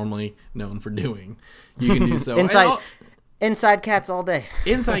not normally known for doing. You can do so. Inside cats all day.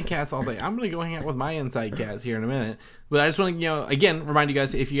 Inside cats all day. I'm going to go hang out with my inside cats here in a minute. But I just want to, again, remind you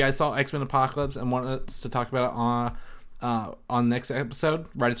guys, if you guys saw X-Men Apocalypse and want us to talk about it on next episode,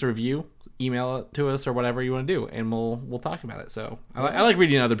 write us a review, email it to us or whatever you want to do, and we'll talk about it. So I like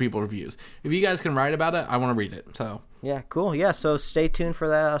reading other people's reviews. If you guys can write about it, I want to read it. So yeah, cool. Yeah, so stay tuned for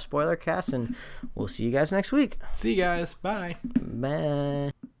that spoiler cast, and we'll see you guys next week. See you guys. Bye.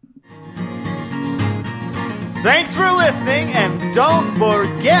 Bye. Thanks for listening, and don't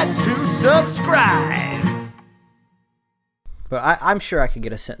forget to subscribe. But I'm sure I could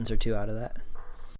get a sentence or two out of that.